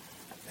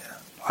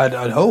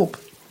 Yeah, I'd hope.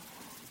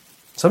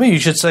 Some of you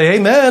should say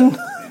amen.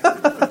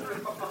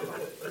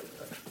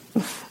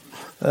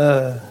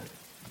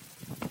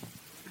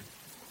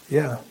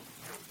 Yeah,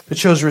 it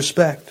shows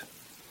respect.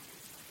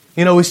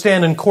 You know, we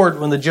stand in court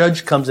when the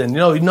judge comes in.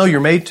 You know you're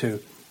made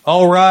to.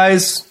 All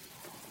rise,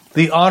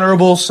 the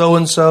honorable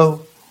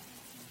so-and-so.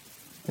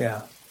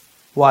 Yeah.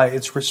 Why?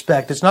 It's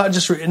respect. It's not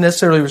just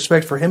necessarily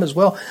respect for him as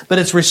well, but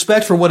it's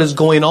respect for what is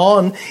going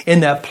on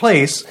in that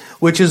place,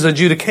 which is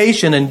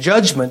adjudication and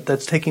judgment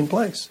that's taking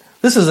place.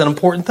 This is an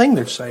important thing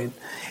they're saying.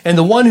 And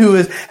the one who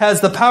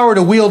has the power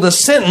to wield a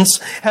sentence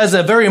has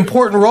a very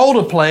important role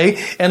to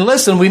play. And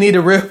listen, we need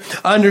to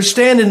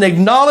understand and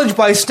acknowledge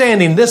by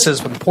standing, this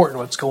is important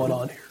what's going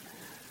on here.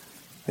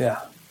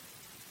 Yeah.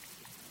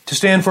 To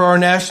stand for our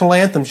national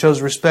anthem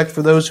shows respect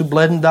for those who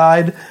bled and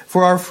died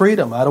for our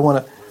freedom. I don't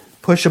want to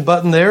push a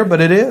button there, but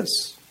it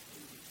is.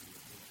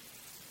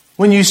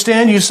 When you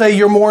stand, you say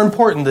you're more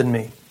important than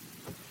me.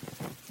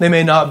 They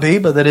may not be,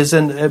 but it is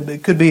an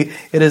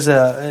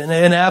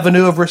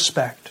avenue of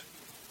respect.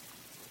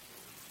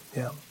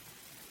 Yeah.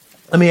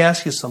 Let me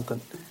ask you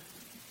something.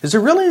 Is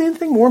there really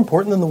anything more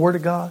important than the Word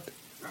of God?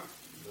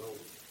 No.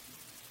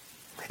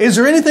 Is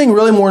there anything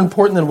really more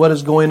important than what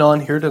is going on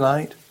here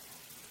tonight?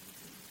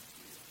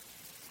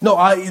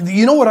 No,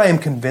 you know what I am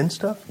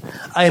convinced of?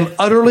 I am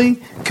utterly,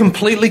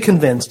 completely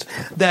convinced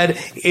that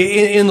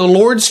in the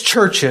Lord's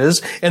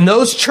churches, and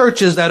those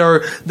churches that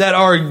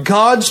are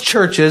God's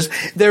churches,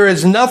 there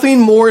is nothing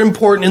more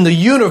important in the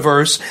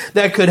universe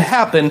that could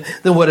happen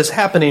than what is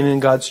happening in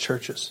God's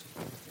churches.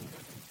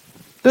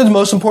 They're the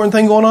most important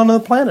thing going on the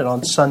planet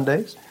on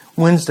Sundays,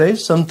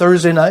 Wednesdays, some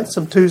Thursday nights,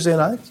 some Tuesday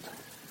nights.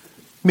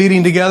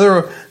 Meeting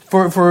together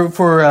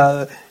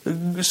for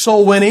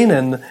soul winning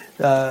and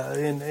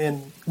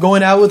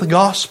going out with the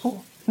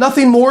gospel.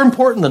 Nothing more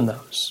important than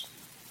those.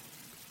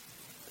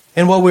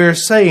 And what we're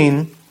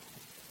saying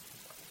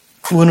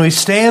when we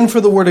stand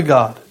for the Word of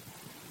God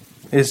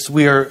is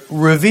we are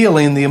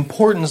revealing the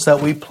importance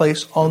that we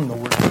place on the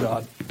Word of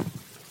God.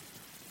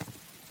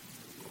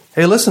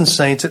 Hey, listen,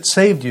 saints, it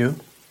saved you.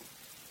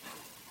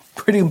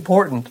 Pretty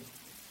important.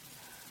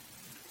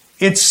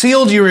 It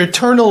sealed your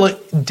eternal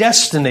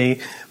destiny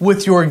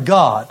with your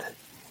God.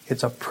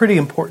 It's a pretty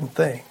important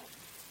thing.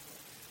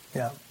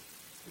 Yeah.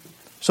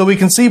 So we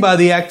can see by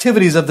the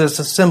activities of this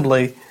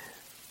assembly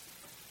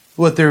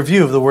what their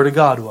view of the Word of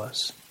God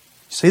was.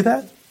 See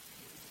that?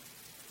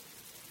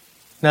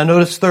 Now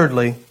notice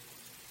thirdly,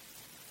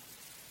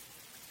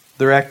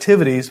 their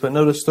activities, but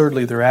notice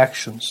thirdly, their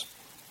actions.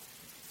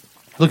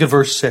 Look at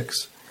verse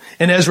 6.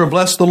 And Ezra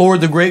blessed the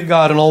Lord, the great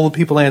God, and all the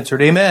people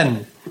answered,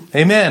 Amen,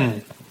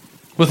 Amen,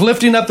 with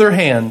lifting up their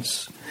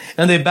hands.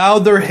 And they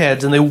bowed their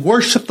heads, and they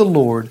worshiped the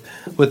Lord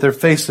with their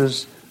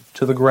faces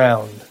to the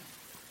ground.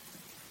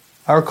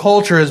 Our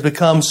culture has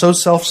become so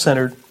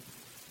self-centered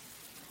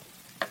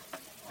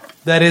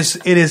that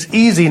it is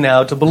easy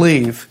now to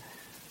believe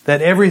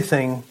that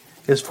everything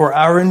is for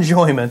our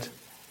enjoyment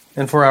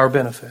and for our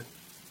benefit.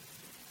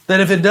 That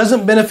if it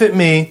doesn't benefit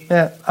me,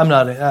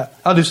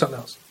 I'll do something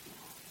else.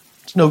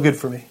 It's no good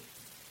for me.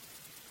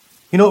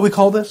 You know what we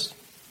call this?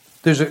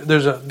 There's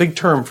a big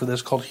term for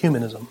this called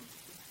humanism.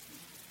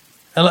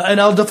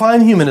 And I'll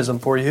define humanism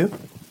for you.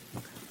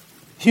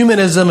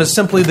 Humanism is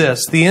simply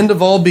this: the end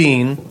of all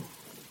being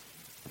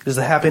is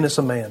the happiness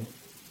of man.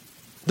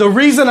 The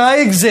reason I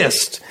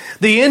exist,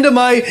 the end of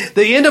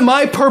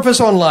my purpose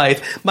on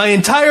life, my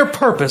entire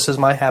purpose is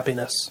my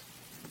happiness.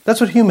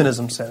 That's what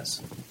humanism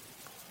says.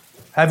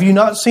 Have you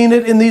not seen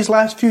it in these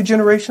last few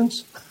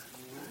generations?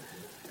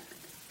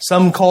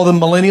 Some call them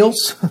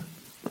millennials.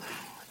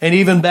 And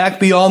even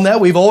back beyond that,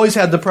 we've always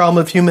had the problem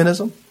of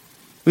humanism.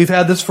 We've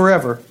had this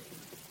forever.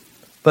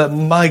 But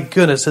my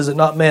goodness, is it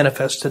not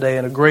manifest today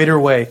in a greater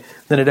way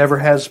than it ever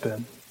has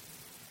been?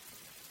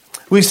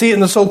 We see it in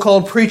the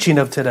so-called preaching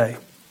of today,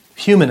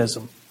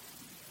 humanism.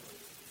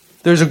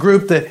 There's a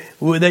group that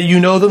you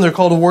know them, they're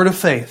called a Word of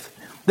Faith.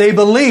 They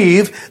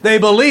believe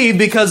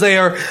because they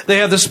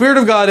have the Spirit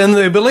of God in them,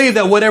 they believe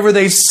that whatever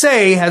they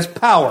say has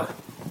power.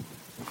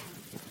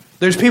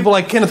 There's people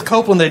like Kenneth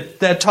Copeland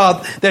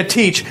that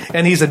teach,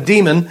 and he's a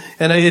demon,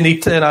 and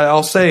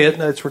I'll say it,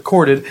 it's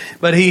recorded,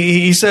 but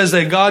he says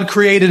that God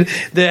created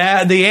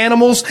the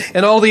animals,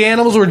 and all the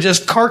animals were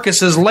just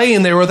carcasses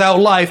laying there without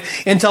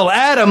life until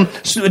Adam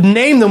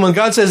named them. When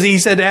God says he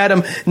said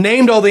Adam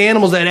named all the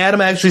animals, that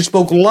Adam actually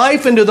spoke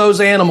life into those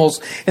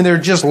animals, and they're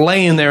just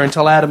laying there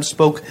until Adam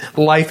spoke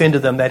life into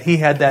them, that he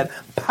had that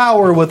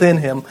power within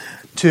him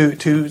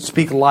to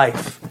speak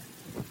life.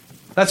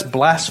 That's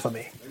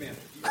blasphemy.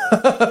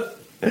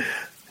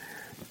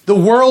 The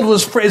world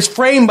is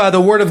framed by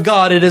the Word of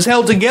God. It is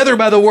held together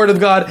by the Word of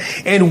God.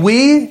 And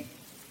we,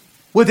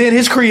 within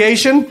His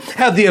creation,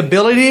 have the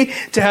ability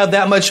to have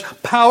that much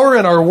power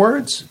in our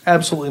words?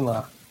 Absolutely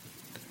not.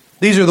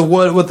 These are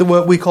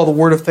what we call the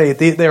Word of Faith.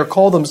 They are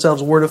called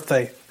themselves Word of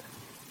Faith.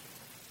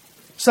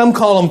 Some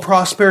call them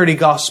prosperity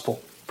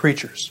gospel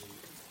preachers.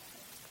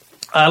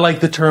 I like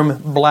the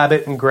term blab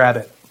it and grab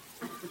it.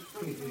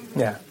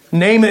 Yeah.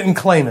 Name it and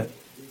claim it.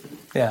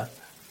 Yeah.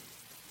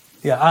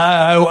 Yeah.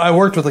 I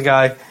worked with a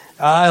guy.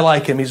 I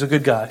like him. He's a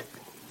good guy.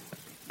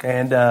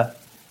 And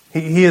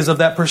he is of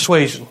that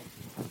persuasion.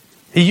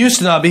 He used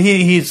to not be.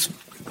 He's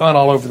gone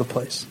all over the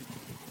place.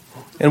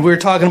 And we were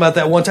talking about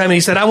that one time, and he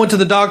said, I went to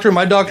the doctor, and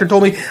my doctor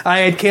told me I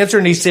had cancer,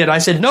 and I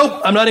said,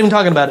 nope, I'm not even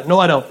talking about it. No,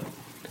 I don't.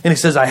 And he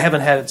says, I haven't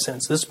had it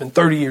since. This has been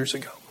 30 years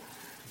ago.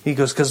 He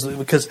goes,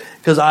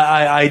 because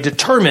I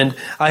determined,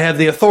 I have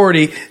the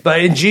authority, but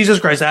in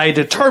Jesus Christ, I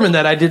determined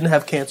that I didn't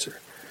have cancer.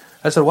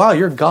 I said, wow,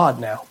 you're God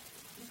now.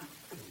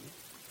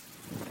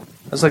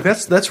 I was like,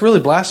 that's really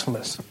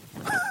blasphemous.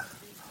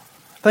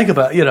 Think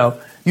about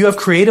it, you have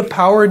creative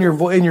power in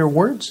your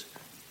words.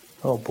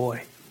 Oh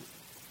boy.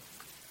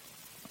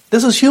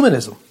 This is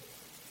humanism.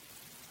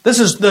 This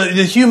is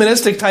the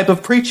humanistic type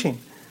of preaching.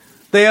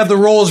 They have the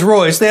Rolls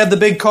Royce. They have the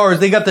big cars.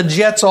 They got the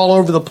jets all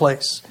over the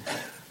place.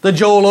 The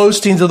Joel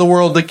Osteens of the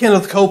world, the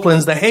Kenneth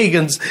Copelands, the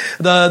Hagans,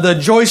 the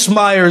Joyce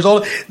Meyers.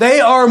 They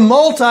are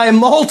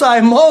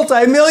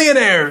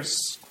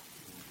multi-millionaires.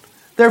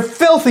 They're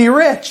filthy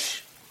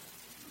rich.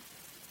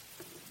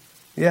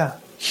 Yeah.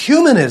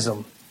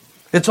 Humanism.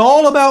 It's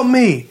all about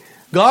me.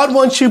 God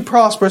wants you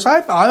prosperous.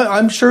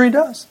 I'm sure He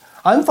does.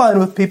 I'm fine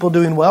with people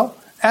doing well.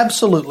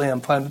 Absolutely,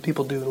 I'm fine with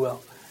people doing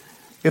well.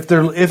 If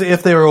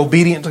they're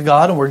obedient to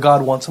God and where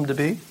God wants them to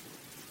be.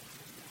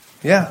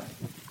 Yeah.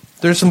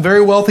 There's some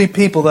very wealthy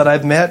people that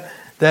I've met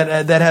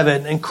that have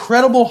an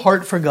incredible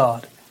heart for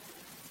God.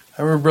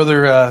 I remember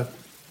Brother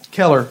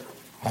Keller.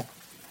 I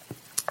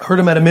heard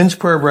him at a men's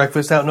prayer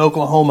breakfast out in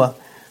Oklahoma.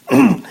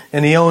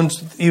 And he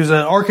was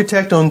an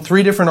architect, owned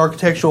 3 different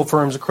architectural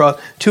firms across,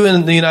 2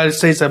 in the United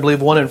States, I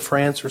believe, 1 in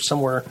France or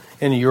somewhere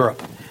in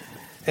Europe.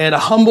 And a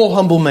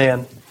humble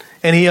man.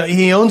 And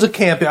he owns a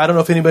camp. I don't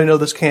know if anybody knows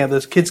this camp,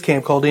 this kids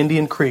camp called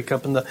Indian Creek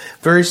up in the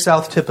very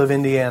south tip of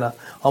Indiana,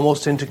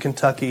 almost into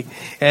Kentucky.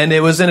 And it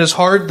was in his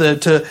heart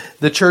to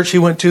the church he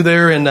went to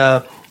there in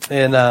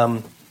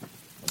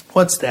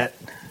what's that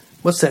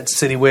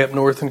city way up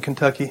north in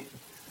Kentucky?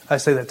 I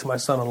say that to my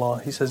son-in-law.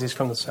 He says he's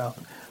from the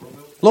south.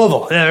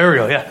 Louisville. Yeah, there we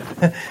go.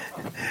 Yeah.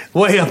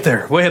 way up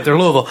there,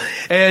 Louisville.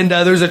 And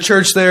there's a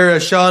church there, a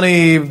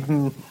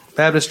Shawnee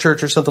Baptist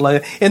church or something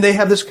like that. And they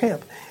have this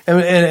camp.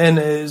 And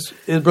his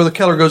Brother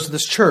Keller goes to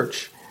this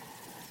church.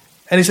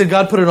 And he said,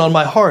 God put it on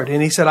my heart.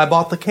 And he said, I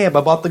bought the camp.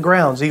 I bought the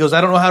grounds. He goes,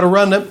 I don't know how to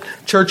run it.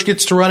 Church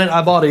gets to run it.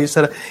 I bought it. He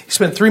said he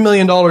spent $3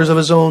 million of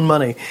his own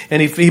money.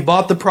 And he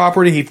bought the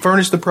property. He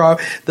furnished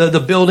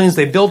the buildings.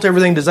 They built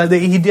everything.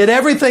 He did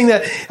everything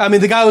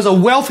the guy was a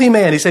wealthy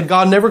man. He said,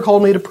 God never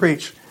called me to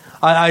preach.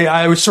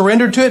 I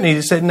surrendered to it. And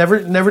he said,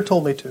 never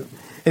told me to.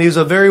 And he was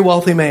a very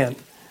wealthy man.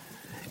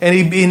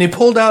 And he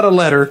pulled out a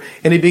letter.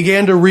 And he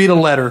began to read a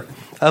letter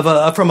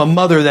from a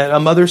mother that a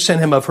mother sent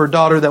him of her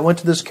daughter that went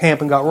to this camp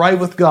and got right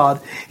with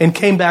God and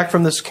came back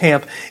from this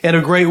camp in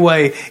a great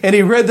way. And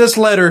he read this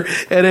letter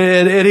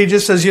and he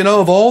just says,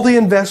 of all the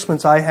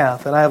investments I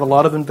have, and I have a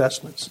lot of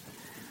investments,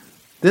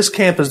 this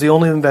camp is the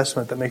only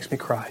investment that makes me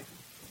cry.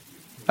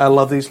 I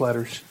love these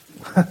letters.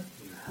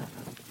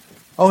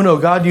 Oh no,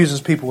 God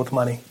uses people with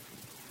money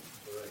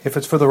if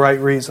it's for the right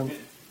reason.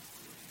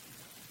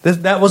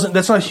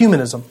 That's not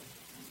humanism.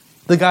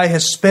 The guy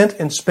has spent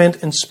and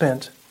spent and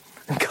spent.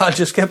 And God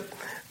just kept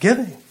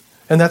giving.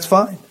 And that's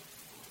fine.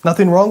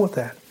 Nothing wrong with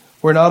that.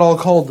 We're not all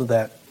called to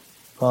that,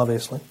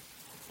 obviously.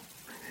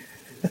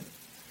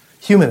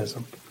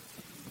 Humanism.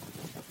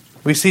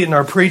 We see it in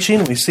our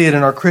preaching. We see it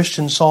in our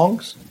Christian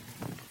songs.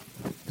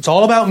 It's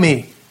all about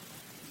me.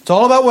 It's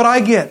all about what I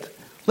get.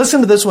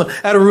 Listen to this one.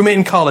 I had a roommate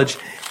in college.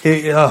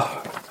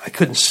 I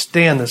couldn't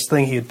stand this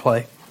thing he'd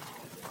play.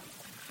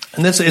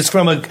 And this is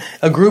from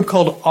a group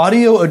called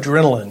Audio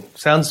Adrenaline.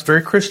 Sounds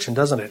very Christian,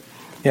 doesn't it?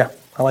 Yeah,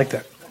 I like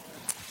that.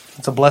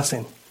 It's a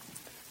blessing.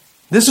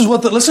 Listen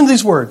to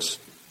these words.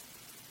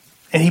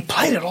 And he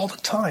played it all the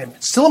time.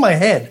 It's still in my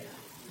head.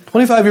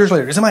 25 years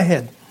later, it's in my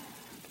head.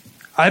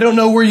 I don't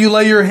know where you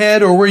lay your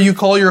head or where you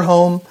call your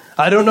home.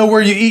 I don't know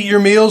where you eat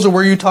your meals or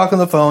where you talk on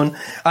the phone.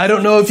 I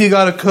don't know if you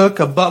got a cook,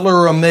 a butler,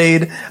 or a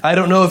maid. I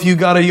don't know if you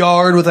got a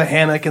yard with a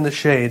hammock in the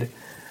shade.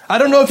 I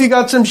don't know if you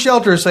got some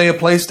shelter, say a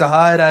place to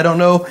hide. I don't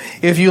know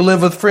if you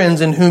live with friends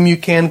in whom you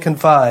can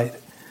confide.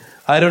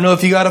 I don't know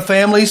if you got a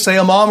family, say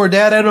a mom or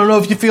dad. I don't know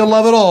if you feel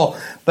love at all,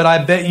 but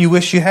I bet you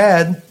wish you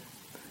had.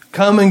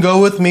 Come and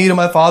go with me to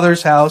my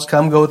Father's house.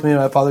 Come go with me to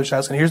my Father's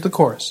house. And here's the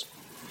chorus.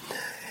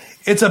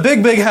 It's a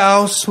big, big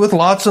house with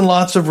lots and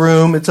lots of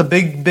room. It's a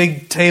big,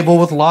 big table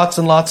with lots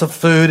and lots of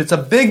food. It's a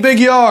big, big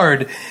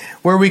yard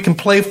where we can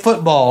play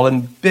football.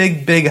 And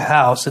big, big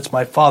house. It's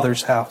my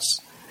Father's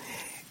house.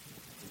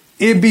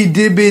 Ibby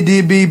dibby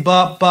dibby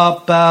bop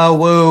bop bow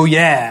whoa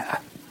yeah.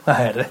 I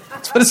had it.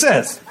 That's what it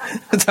says.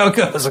 That's how it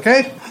goes,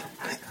 okay?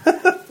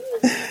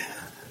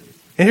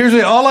 And here's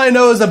all I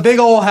know is a big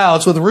old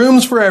house with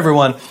rooms for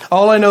everyone.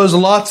 All I know is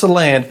lots of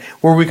land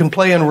where we can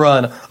play and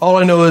run. All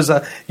I know is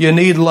you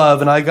need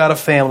love and I got a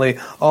family.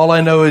 All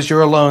I know is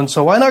you're alone,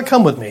 so why not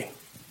come with me?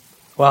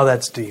 Wow,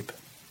 that's deep.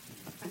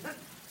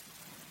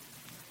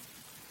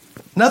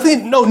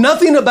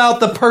 Nothing about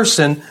the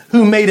person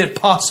who made it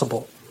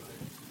possible.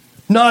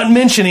 Not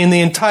mentioning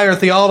the entire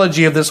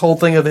theology of this whole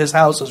thing of his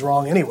house is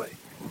wrong anyway.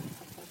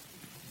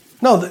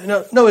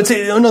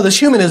 This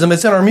humanism,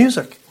 it's in our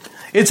music.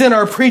 It's in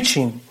our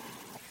preaching.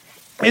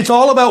 It's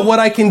all about what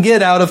I can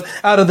get out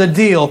of the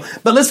deal.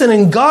 But listen,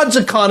 in God's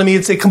economy,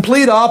 it's a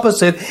complete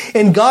opposite.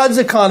 In God's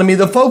economy,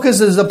 the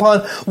focus is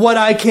upon what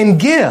I can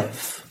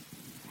give.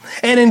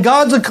 And in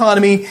God's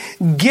economy,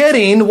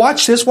 getting,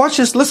 watch this,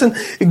 listen,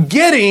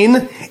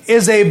 getting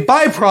is a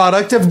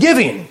byproduct of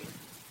giving.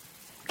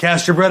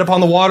 Cast your bread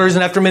upon the waters,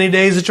 and after many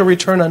days it shall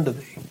return unto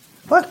thee.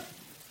 What?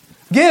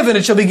 Give, and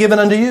it shall be given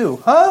unto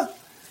you. Huh?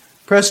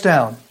 Pressed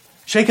down,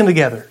 shaken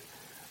together.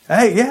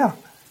 Hey, yeah.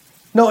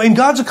 No, in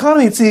God's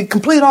economy, it's the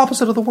complete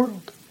opposite of the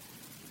world.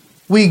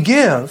 We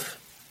give,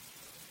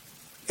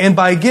 and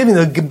by giving,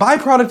 the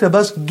byproduct of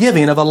us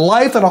giving, of a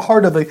life and a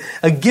heart of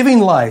a giving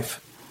life,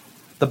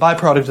 the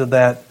byproduct of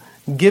that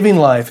giving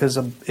life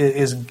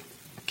is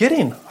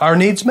getting our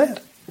needs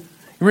met.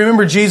 You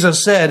remember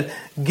Jesus said,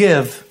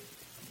 give,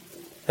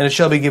 and it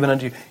shall be given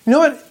unto you. You know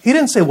what? He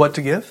didn't say what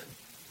to give.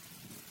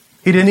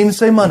 He didn't even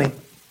say money.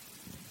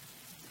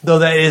 Though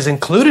that is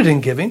included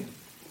in giving.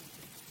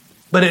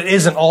 But it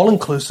isn't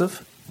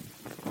all-inclusive.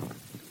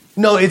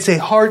 No, it's a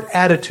heart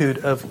attitude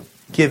of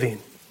giving.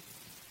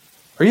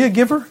 Are you a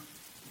giver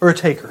or a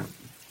taker?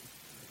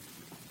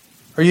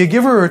 Are you a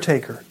giver or a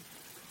taker?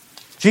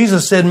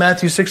 Jesus said in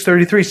Matthew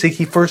 6:33, seek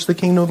ye first the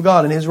kingdom of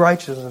God and His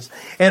righteousness,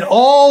 and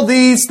all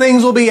these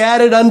things will be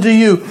added unto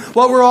you.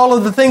 What were all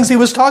of the things He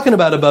was talking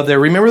about above there?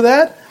 Remember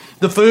that?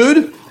 The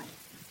food?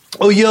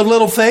 Oh, you have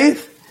little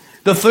faith?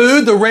 The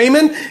food, the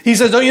raiment? He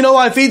says, don't you know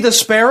I feed the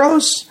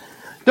sparrows?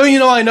 Don't you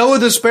know I know who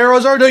the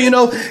sparrows are? Don't you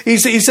know? He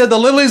said the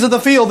lilies of the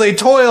field, they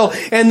toil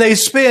and they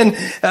spin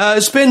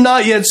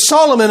not, yet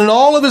Solomon in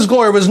all of his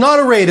glory was not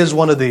arrayed as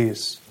one of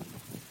these.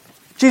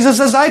 Jesus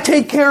says, I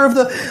take care of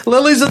the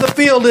lilies of the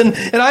field and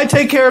I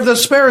take care of the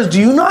sparrows. Do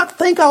you not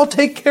think I'll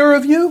take care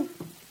of you?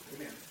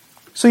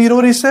 So you know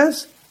what He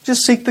says?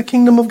 Just seek the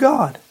kingdom of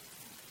God.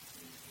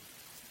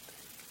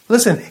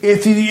 Listen,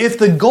 if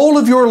the goal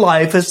of your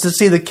life is to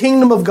see the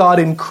kingdom of God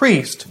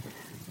increased,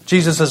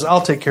 Jesus says,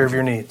 I'll take care of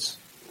your needs.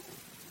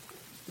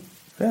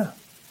 Yeah.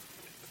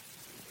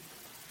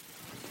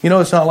 You know,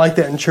 it's not like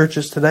that in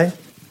churches today.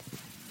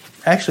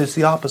 Actually, it's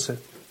the opposite.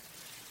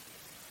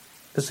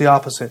 It's the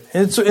opposite.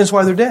 It's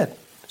why they're dead.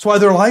 It's why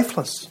they're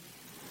lifeless.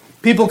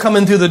 People come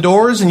in through the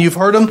doors, and you've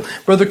heard them,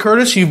 Brother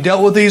Curtis, you've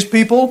dealt with these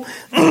people.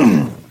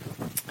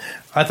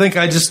 I think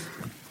I just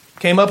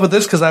came up with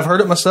this because I've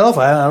heard it myself.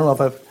 I don't know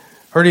if I've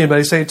heard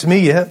anybody say it to me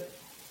yet.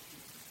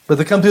 But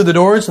they come through the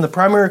doors, and the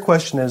primary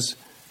question is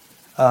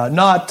it's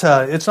not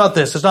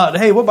this. It's not,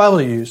 hey, what Bible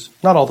do you use?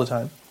 Not all the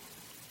time.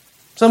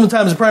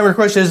 Sometimes the primary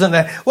question isn't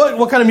that,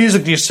 what kind of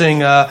music do you sing?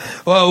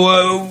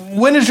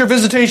 When is your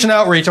visitation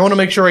outreach? I want to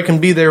make sure I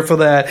can be there for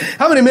that.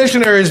 How many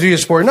missionaries do you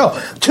support?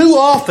 No. Too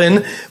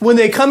often, when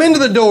they come into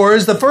the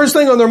doors, the first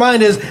thing on their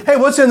mind is, hey,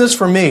 what's in this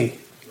for me?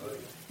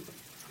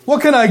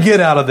 What can I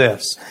get out of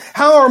this?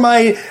 How are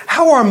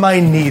my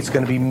needs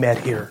going to be met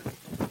here?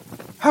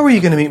 How are you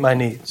going to meet my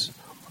needs?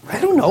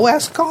 I don't know.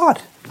 Ask God.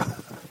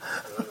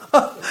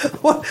 How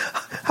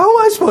am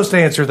I supposed to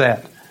answer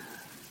that?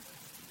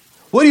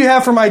 What do you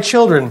have for my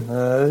children?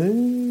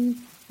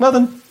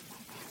 Nothing.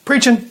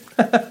 Preaching.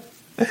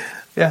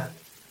 Yeah.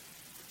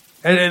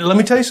 And let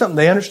me tell you something.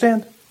 They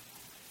understand.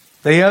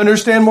 They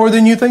understand more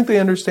than you think they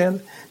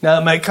understand. Now,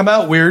 it might come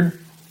out weird.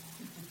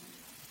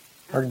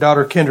 Our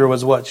daughter Kendra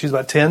was what? She's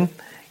about 10?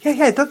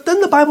 Yeah.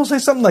 Doesn't the Bible say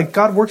something like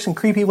God works in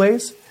creepy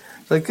ways?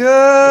 It's like,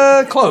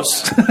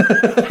 close.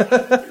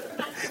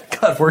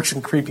 God works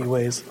in creepy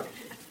ways.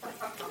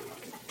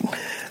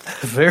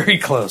 Very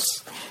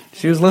close.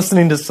 She was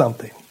listening to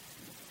something.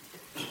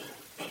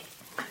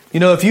 You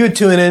know, if you would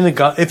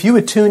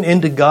tune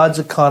into God's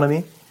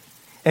economy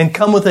and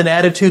come with an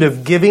attitude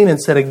of giving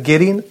instead of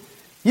getting,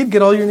 you'd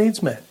get all your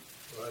needs met.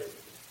 Right.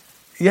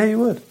 Yeah, you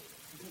would.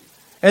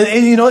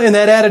 And you know, and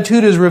that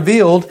attitude is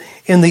revealed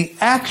in the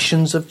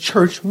actions of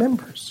church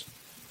members.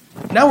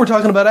 Now we're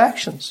talking about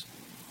actions.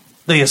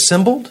 They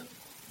assembled.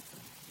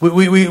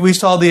 We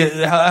saw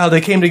how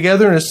they came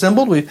together and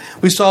assembled.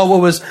 We saw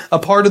what was a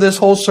part of this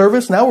whole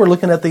service. Now we're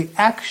looking at the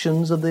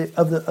actions of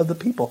the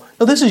people.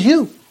 No, this is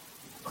you.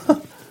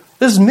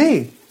 This is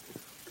me.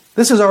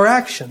 This is our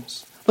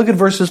actions. Look at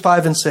verses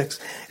 5 and 6.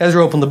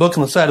 Ezra opened the book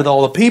in the sight of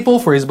all the people,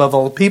 for he's above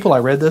all the people. I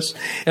read this.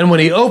 And when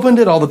he opened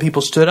it, all the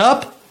people stood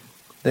up.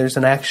 There's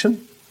an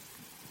action.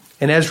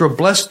 And Ezra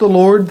blessed the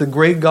Lord, the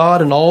great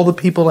God, and all the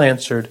people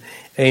answered,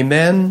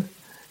 Amen,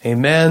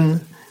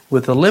 Amen,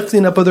 with the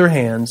lifting up of their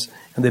hands.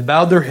 And they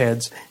bowed their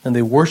heads, and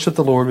they worshiped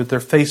the Lord with their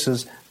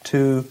faces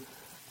to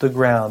the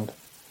ground.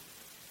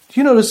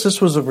 Do you notice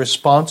this was a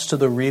response to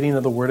the reading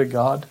of the Word of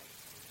God?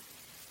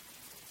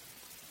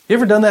 You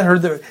ever done that?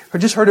 Or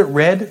just heard it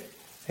read,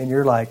 and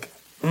you're like,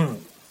 Amen.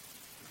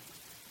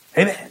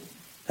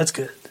 That's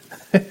good.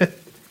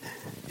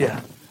 Yeah.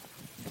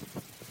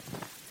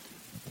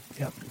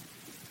 Yep.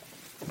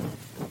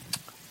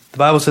 The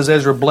Bible says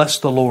Ezra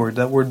blessed the Lord.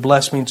 That word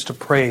bless means to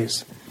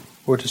praise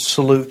or to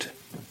salute.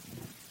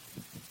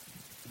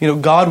 You know,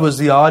 God was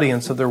the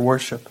audience of their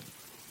worship.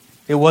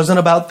 It wasn't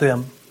about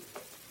them.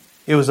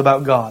 It was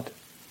about God.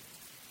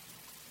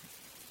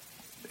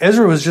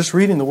 Ezra was just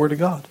reading the Word of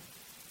God.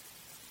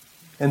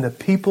 And the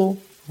people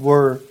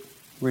were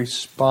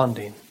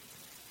responding.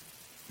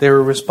 They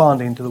were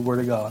responding to the Word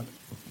of God.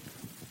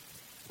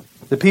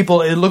 The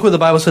people, look what the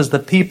Bible says, the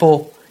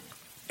people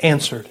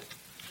answered.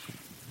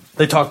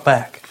 They talked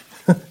back.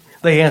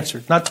 They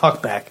answered, not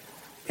talked back.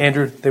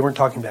 Andrew, they weren't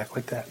talking back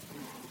like that.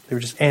 They were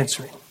just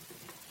answering.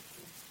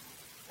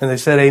 And they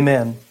said,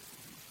 Amen.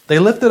 They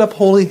lifted up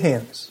holy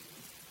hands,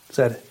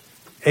 said,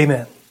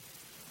 Amen.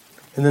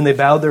 And then they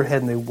bowed their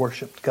head and they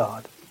worshiped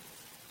God.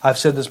 I've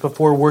said this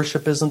before,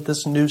 worship isn't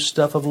this new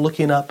stuff of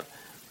looking up,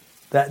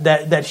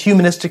 that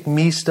humanistic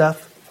me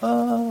stuff.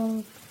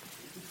 No,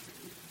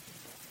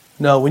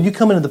 when you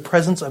come into the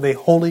presence of a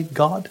holy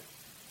God,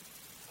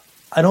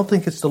 I don't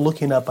think it's the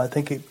looking up. I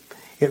think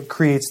it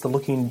creates the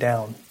looking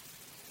down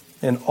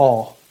in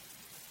awe.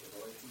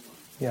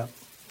 Yeah,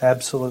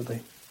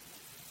 absolutely.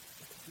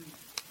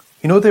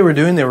 You know what they were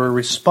doing? They were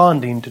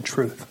responding to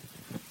truth.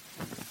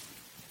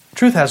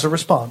 Truth has a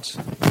response.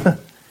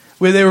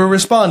 They were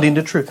responding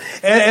to truth.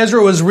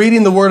 Ezra was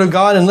reading the Word of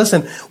God, and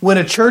listen, when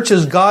a church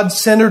is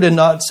God-centered and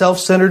not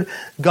self-centered,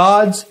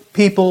 God's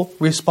people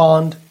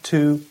respond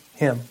to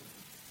Him.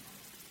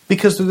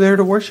 Because they're there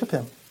to worship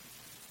Him.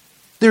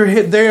 They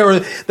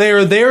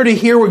are there to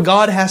hear what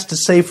God has to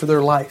say for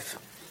their life.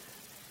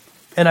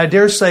 And I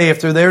dare say if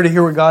they're there to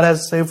hear what God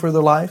has to say for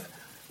their life,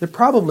 they're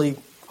probably,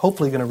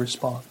 hopefully going to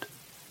respond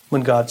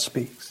when God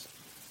speaks.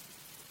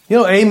 You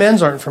know,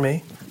 amens aren't for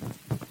me.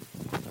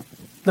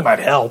 They might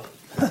help.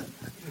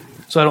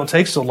 So I don't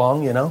take so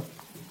long, you know.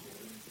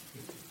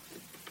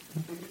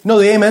 No,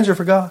 the amens are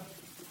for God.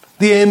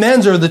 The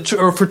amens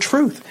are for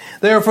truth.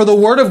 They are for the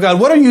Word of God.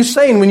 What are you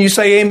saying when you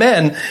say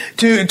amen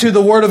to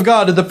the Word of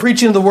God, to the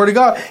preaching of the Word of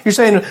God? You're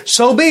saying,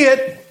 so be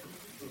it.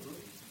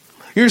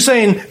 You're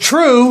saying,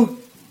 true.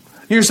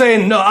 You're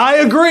saying, no, I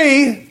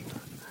agree.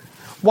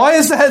 Why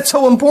is that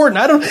so important?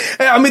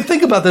 I mean,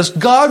 think about this.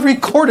 God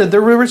recorded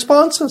their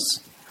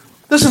responses.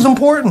 This is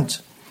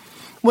important.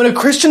 When a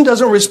Christian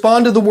doesn't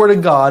respond to the Word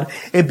of God,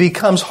 it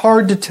becomes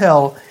hard to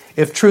tell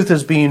if truth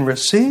is being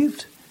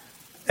received,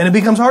 and it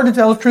becomes hard to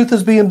tell if truth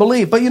is being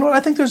believed. But you know what? I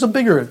think there's a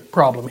bigger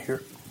problem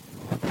here.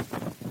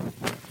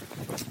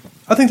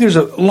 I think there's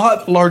a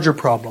lot larger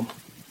problem.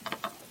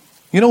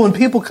 You know, when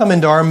people come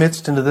into our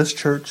midst, into this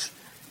church,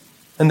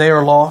 and they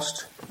are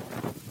lost,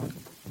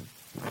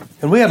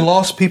 and we had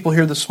lost people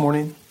here this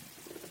morning,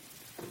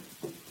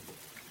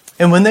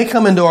 and when they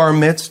come into our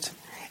midst,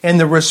 and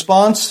the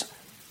response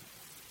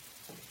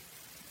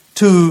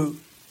to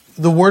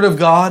the Word of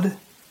God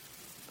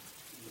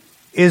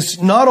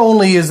is not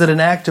only is it an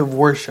act of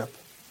worship,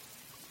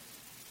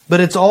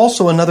 but it's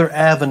also another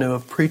avenue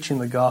of preaching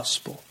the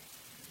gospel.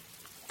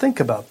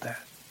 Think about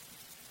that.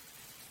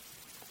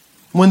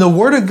 When the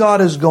Word of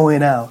God is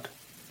going out,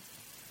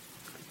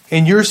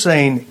 and you're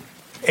saying,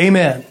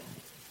 Amen,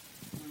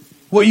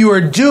 what you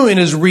are doing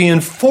is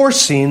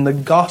reinforcing the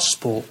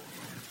gospel.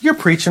 You're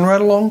preaching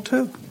right along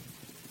too.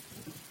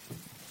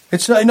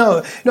 It's not,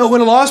 no.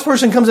 When a lost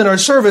person comes in our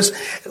service,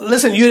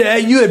 listen, you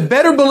had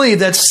better believe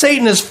that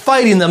Satan is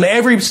fighting them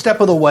every step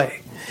of the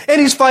way.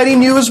 And he's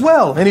fighting you as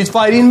well. And he's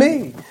fighting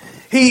me.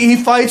 He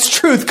fights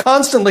truth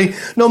constantly,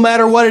 no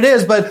matter what it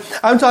is. But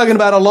I'm talking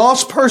about a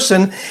lost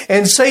person,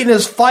 and Satan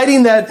is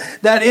fighting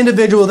that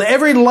individual with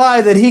every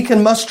lie that he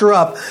can muster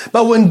up.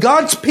 But when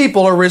God's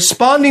people are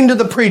responding to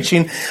the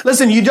preaching,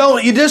 listen, you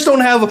just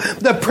don't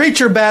have the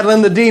preacher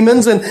battling the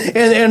demons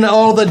and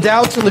all the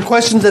doubts and the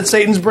questions that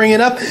Satan's bringing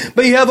up,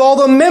 but you have all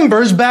the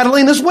members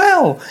battling as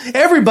well.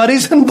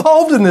 Everybody's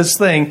involved in this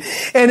thing.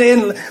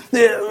 And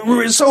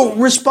so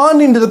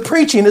responding to the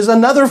preaching is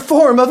another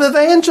form of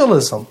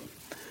evangelism.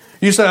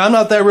 You say, I'm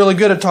not that really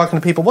good at talking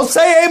to people. Well,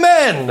 say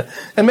amen.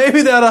 And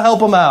maybe that'll help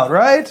them out,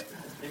 right?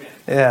 Amen.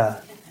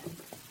 Yeah.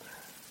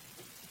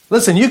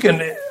 Listen,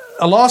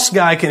 a lost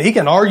guy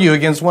can argue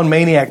against one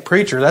maniac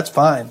preacher. That's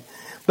fine.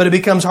 But it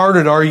becomes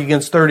harder to argue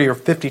against 30 or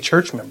 50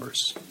 church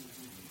members.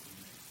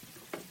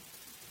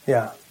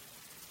 Yeah.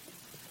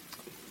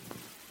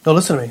 No,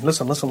 listen to me.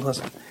 Listen.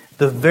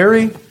 The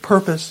very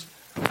purpose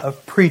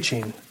of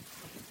preaching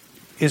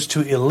is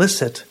to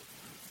elicit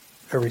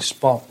a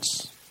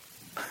response.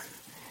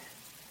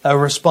 A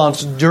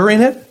response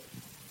during it,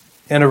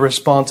 and a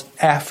response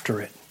after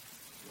it.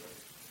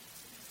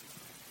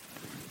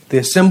 The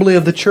assembly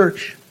of the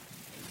church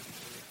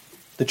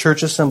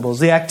assembles,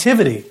 the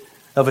activity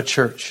of a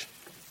church,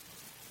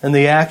 and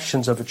the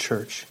actions of a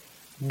church.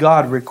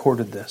 God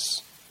recorded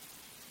this.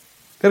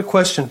 Got a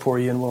question for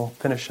you, and we'll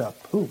finish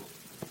up. Ooh.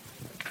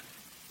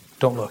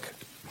 Don't look.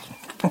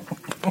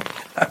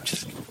 I'm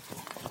just...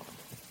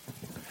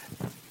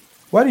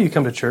 Why do you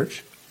come to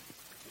church?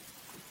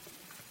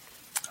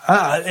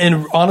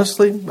 And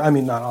honestly,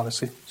 not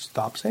honestly,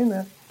 stop saying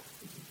that.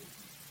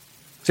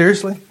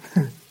 Seriously?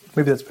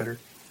 Maybe that's better.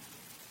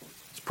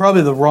 It's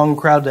probably the wrong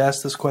crowd to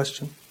ask this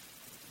question.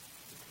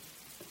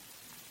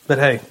 But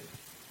hey,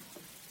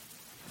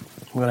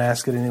 I'm going to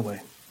ask it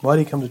anyway. Why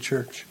do you come to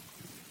church?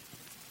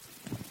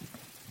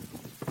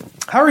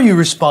 How are you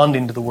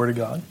responding to the Word of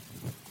God?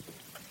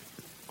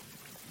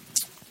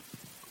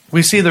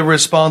 We see the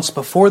response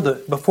before they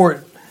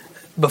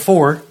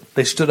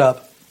stood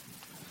up.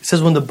 It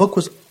says when the book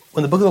of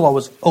the law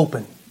was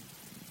open,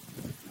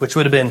 which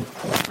would have been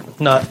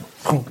not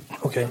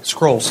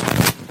scrolls.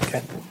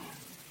 Okay.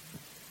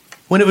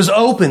 When it was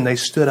open, they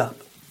stood up.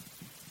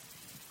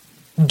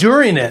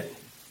 During it,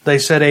 they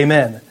said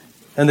amen.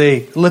 And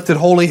they lifted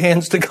holy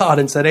hands to God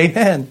and said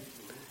amen.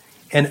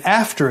 And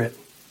after it,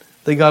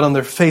 they got on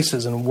their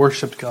faces and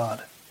worshiped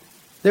God.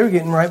 They were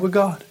getting right with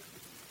God.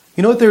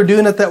 You know what they were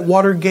doing at that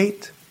water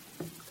gate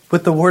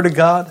with the Word of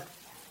God?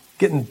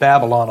 Getting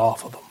Babylon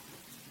off of them.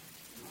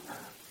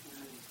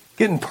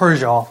 Getting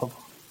Persia off of them.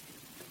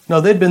 No,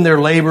 they'd been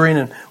there laboring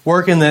and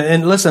working.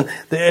 And listen,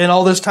 in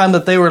all this time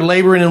that they were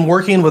laboring and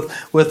working with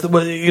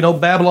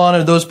Babylon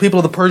and those people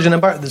of the Persian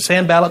Empire, the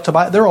Sanballat,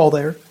 Tobiah, they're all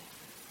there.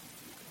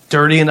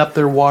 Dirtying up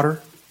their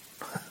water.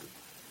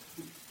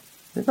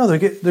 No,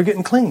 they're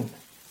getting clean.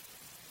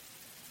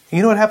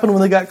 You know what happened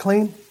when they got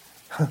clean?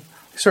 They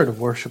started to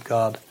worship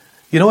God.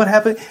 You know what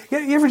happened?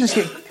 You ever just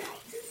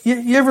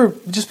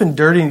been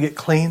dirty and get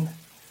clean?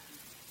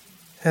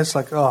 And it's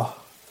like, oh,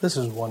 this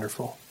is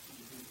wonderful.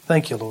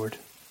 Thank you, Lord.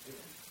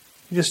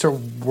 You just start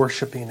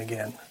worshiping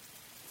again.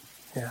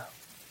 Yeah.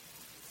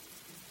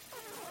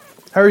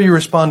 How are you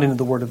responding to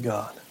the Word of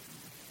God?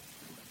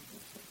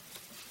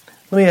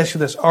 Let me ask you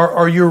this.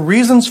 Are your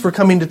reasons for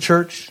coming to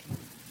church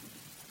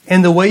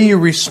and the way you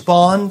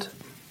respond,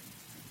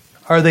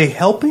 are they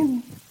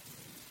helping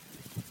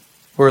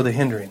or are they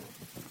hindering?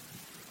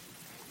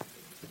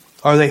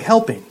 Are they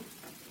helping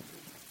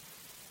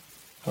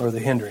or are they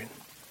hindering?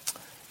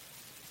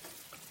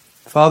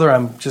 Father,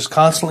 I'm just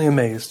constantly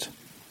amazed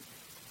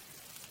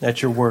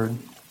at your Word.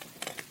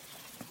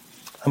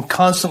 I'm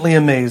constantly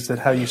amazed at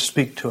how you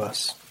speak to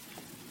us.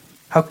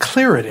 How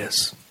clear it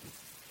is.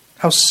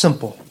 How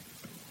simple.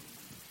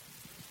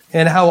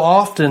 And how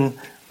often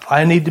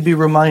I need to be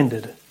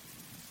reminded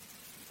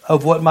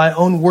of what my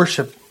own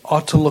worship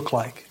ought to look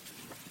like.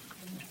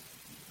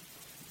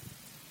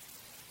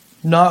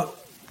 Not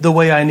the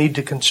way I need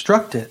to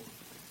construct it,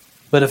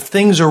 but if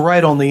things are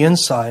right on the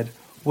inside,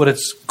 what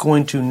it's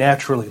going to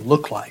naturally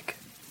look like.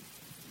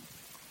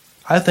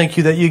 I thank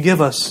you that you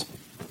give us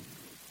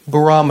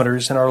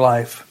barometers in our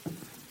life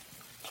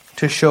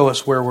to show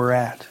us where we're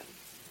at.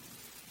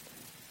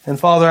 And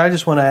Father, I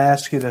just want to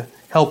ask you to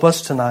help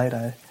us tonight.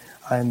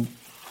 I'm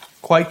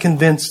quite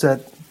convinced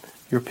that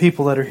your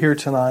people that are here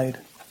tonight,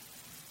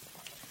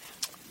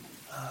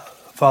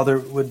 Father,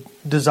 would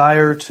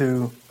desire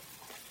to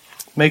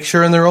make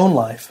sure in their own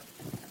life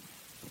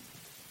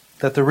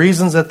that the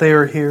reasons that they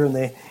are here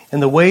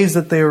and the ways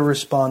that they are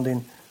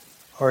responding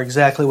are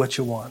exactly what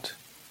you want.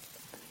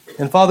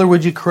 And Father,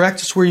 would you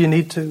correct us where you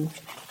need to?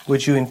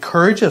 Would you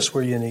encourage us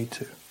where you need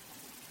to?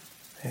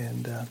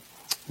 And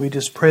we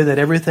just pray that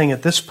everything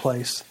at this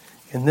place,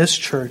 in this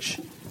church,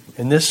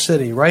 in this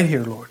city, right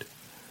here, Lord,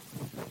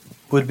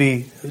 would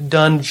be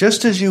done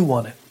just as you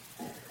want it.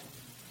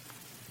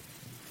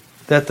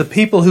 That the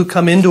people who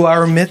come into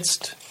our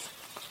midst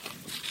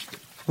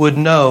would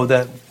know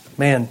that,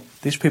 man,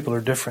 these people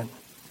are different.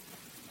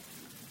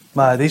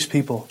 These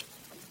people,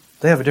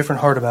 they have a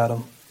different heart about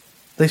them.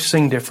 They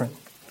sing different.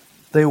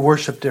 They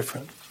worship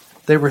different.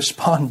 They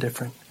respond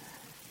different.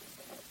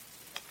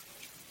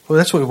 Well,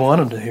 that's what we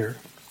want them to hear.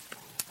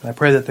 And I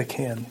pray that they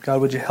can.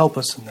 God, would you help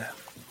us in that?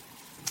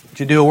 Would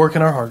you do a work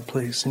in our heart,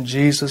 please? In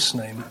Jesus'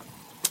 name.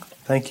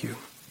 Thank you.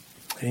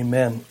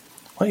 Amen.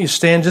 Why don't you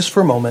stand just for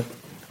a moment?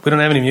 We don't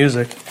have any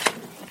music,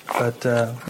 but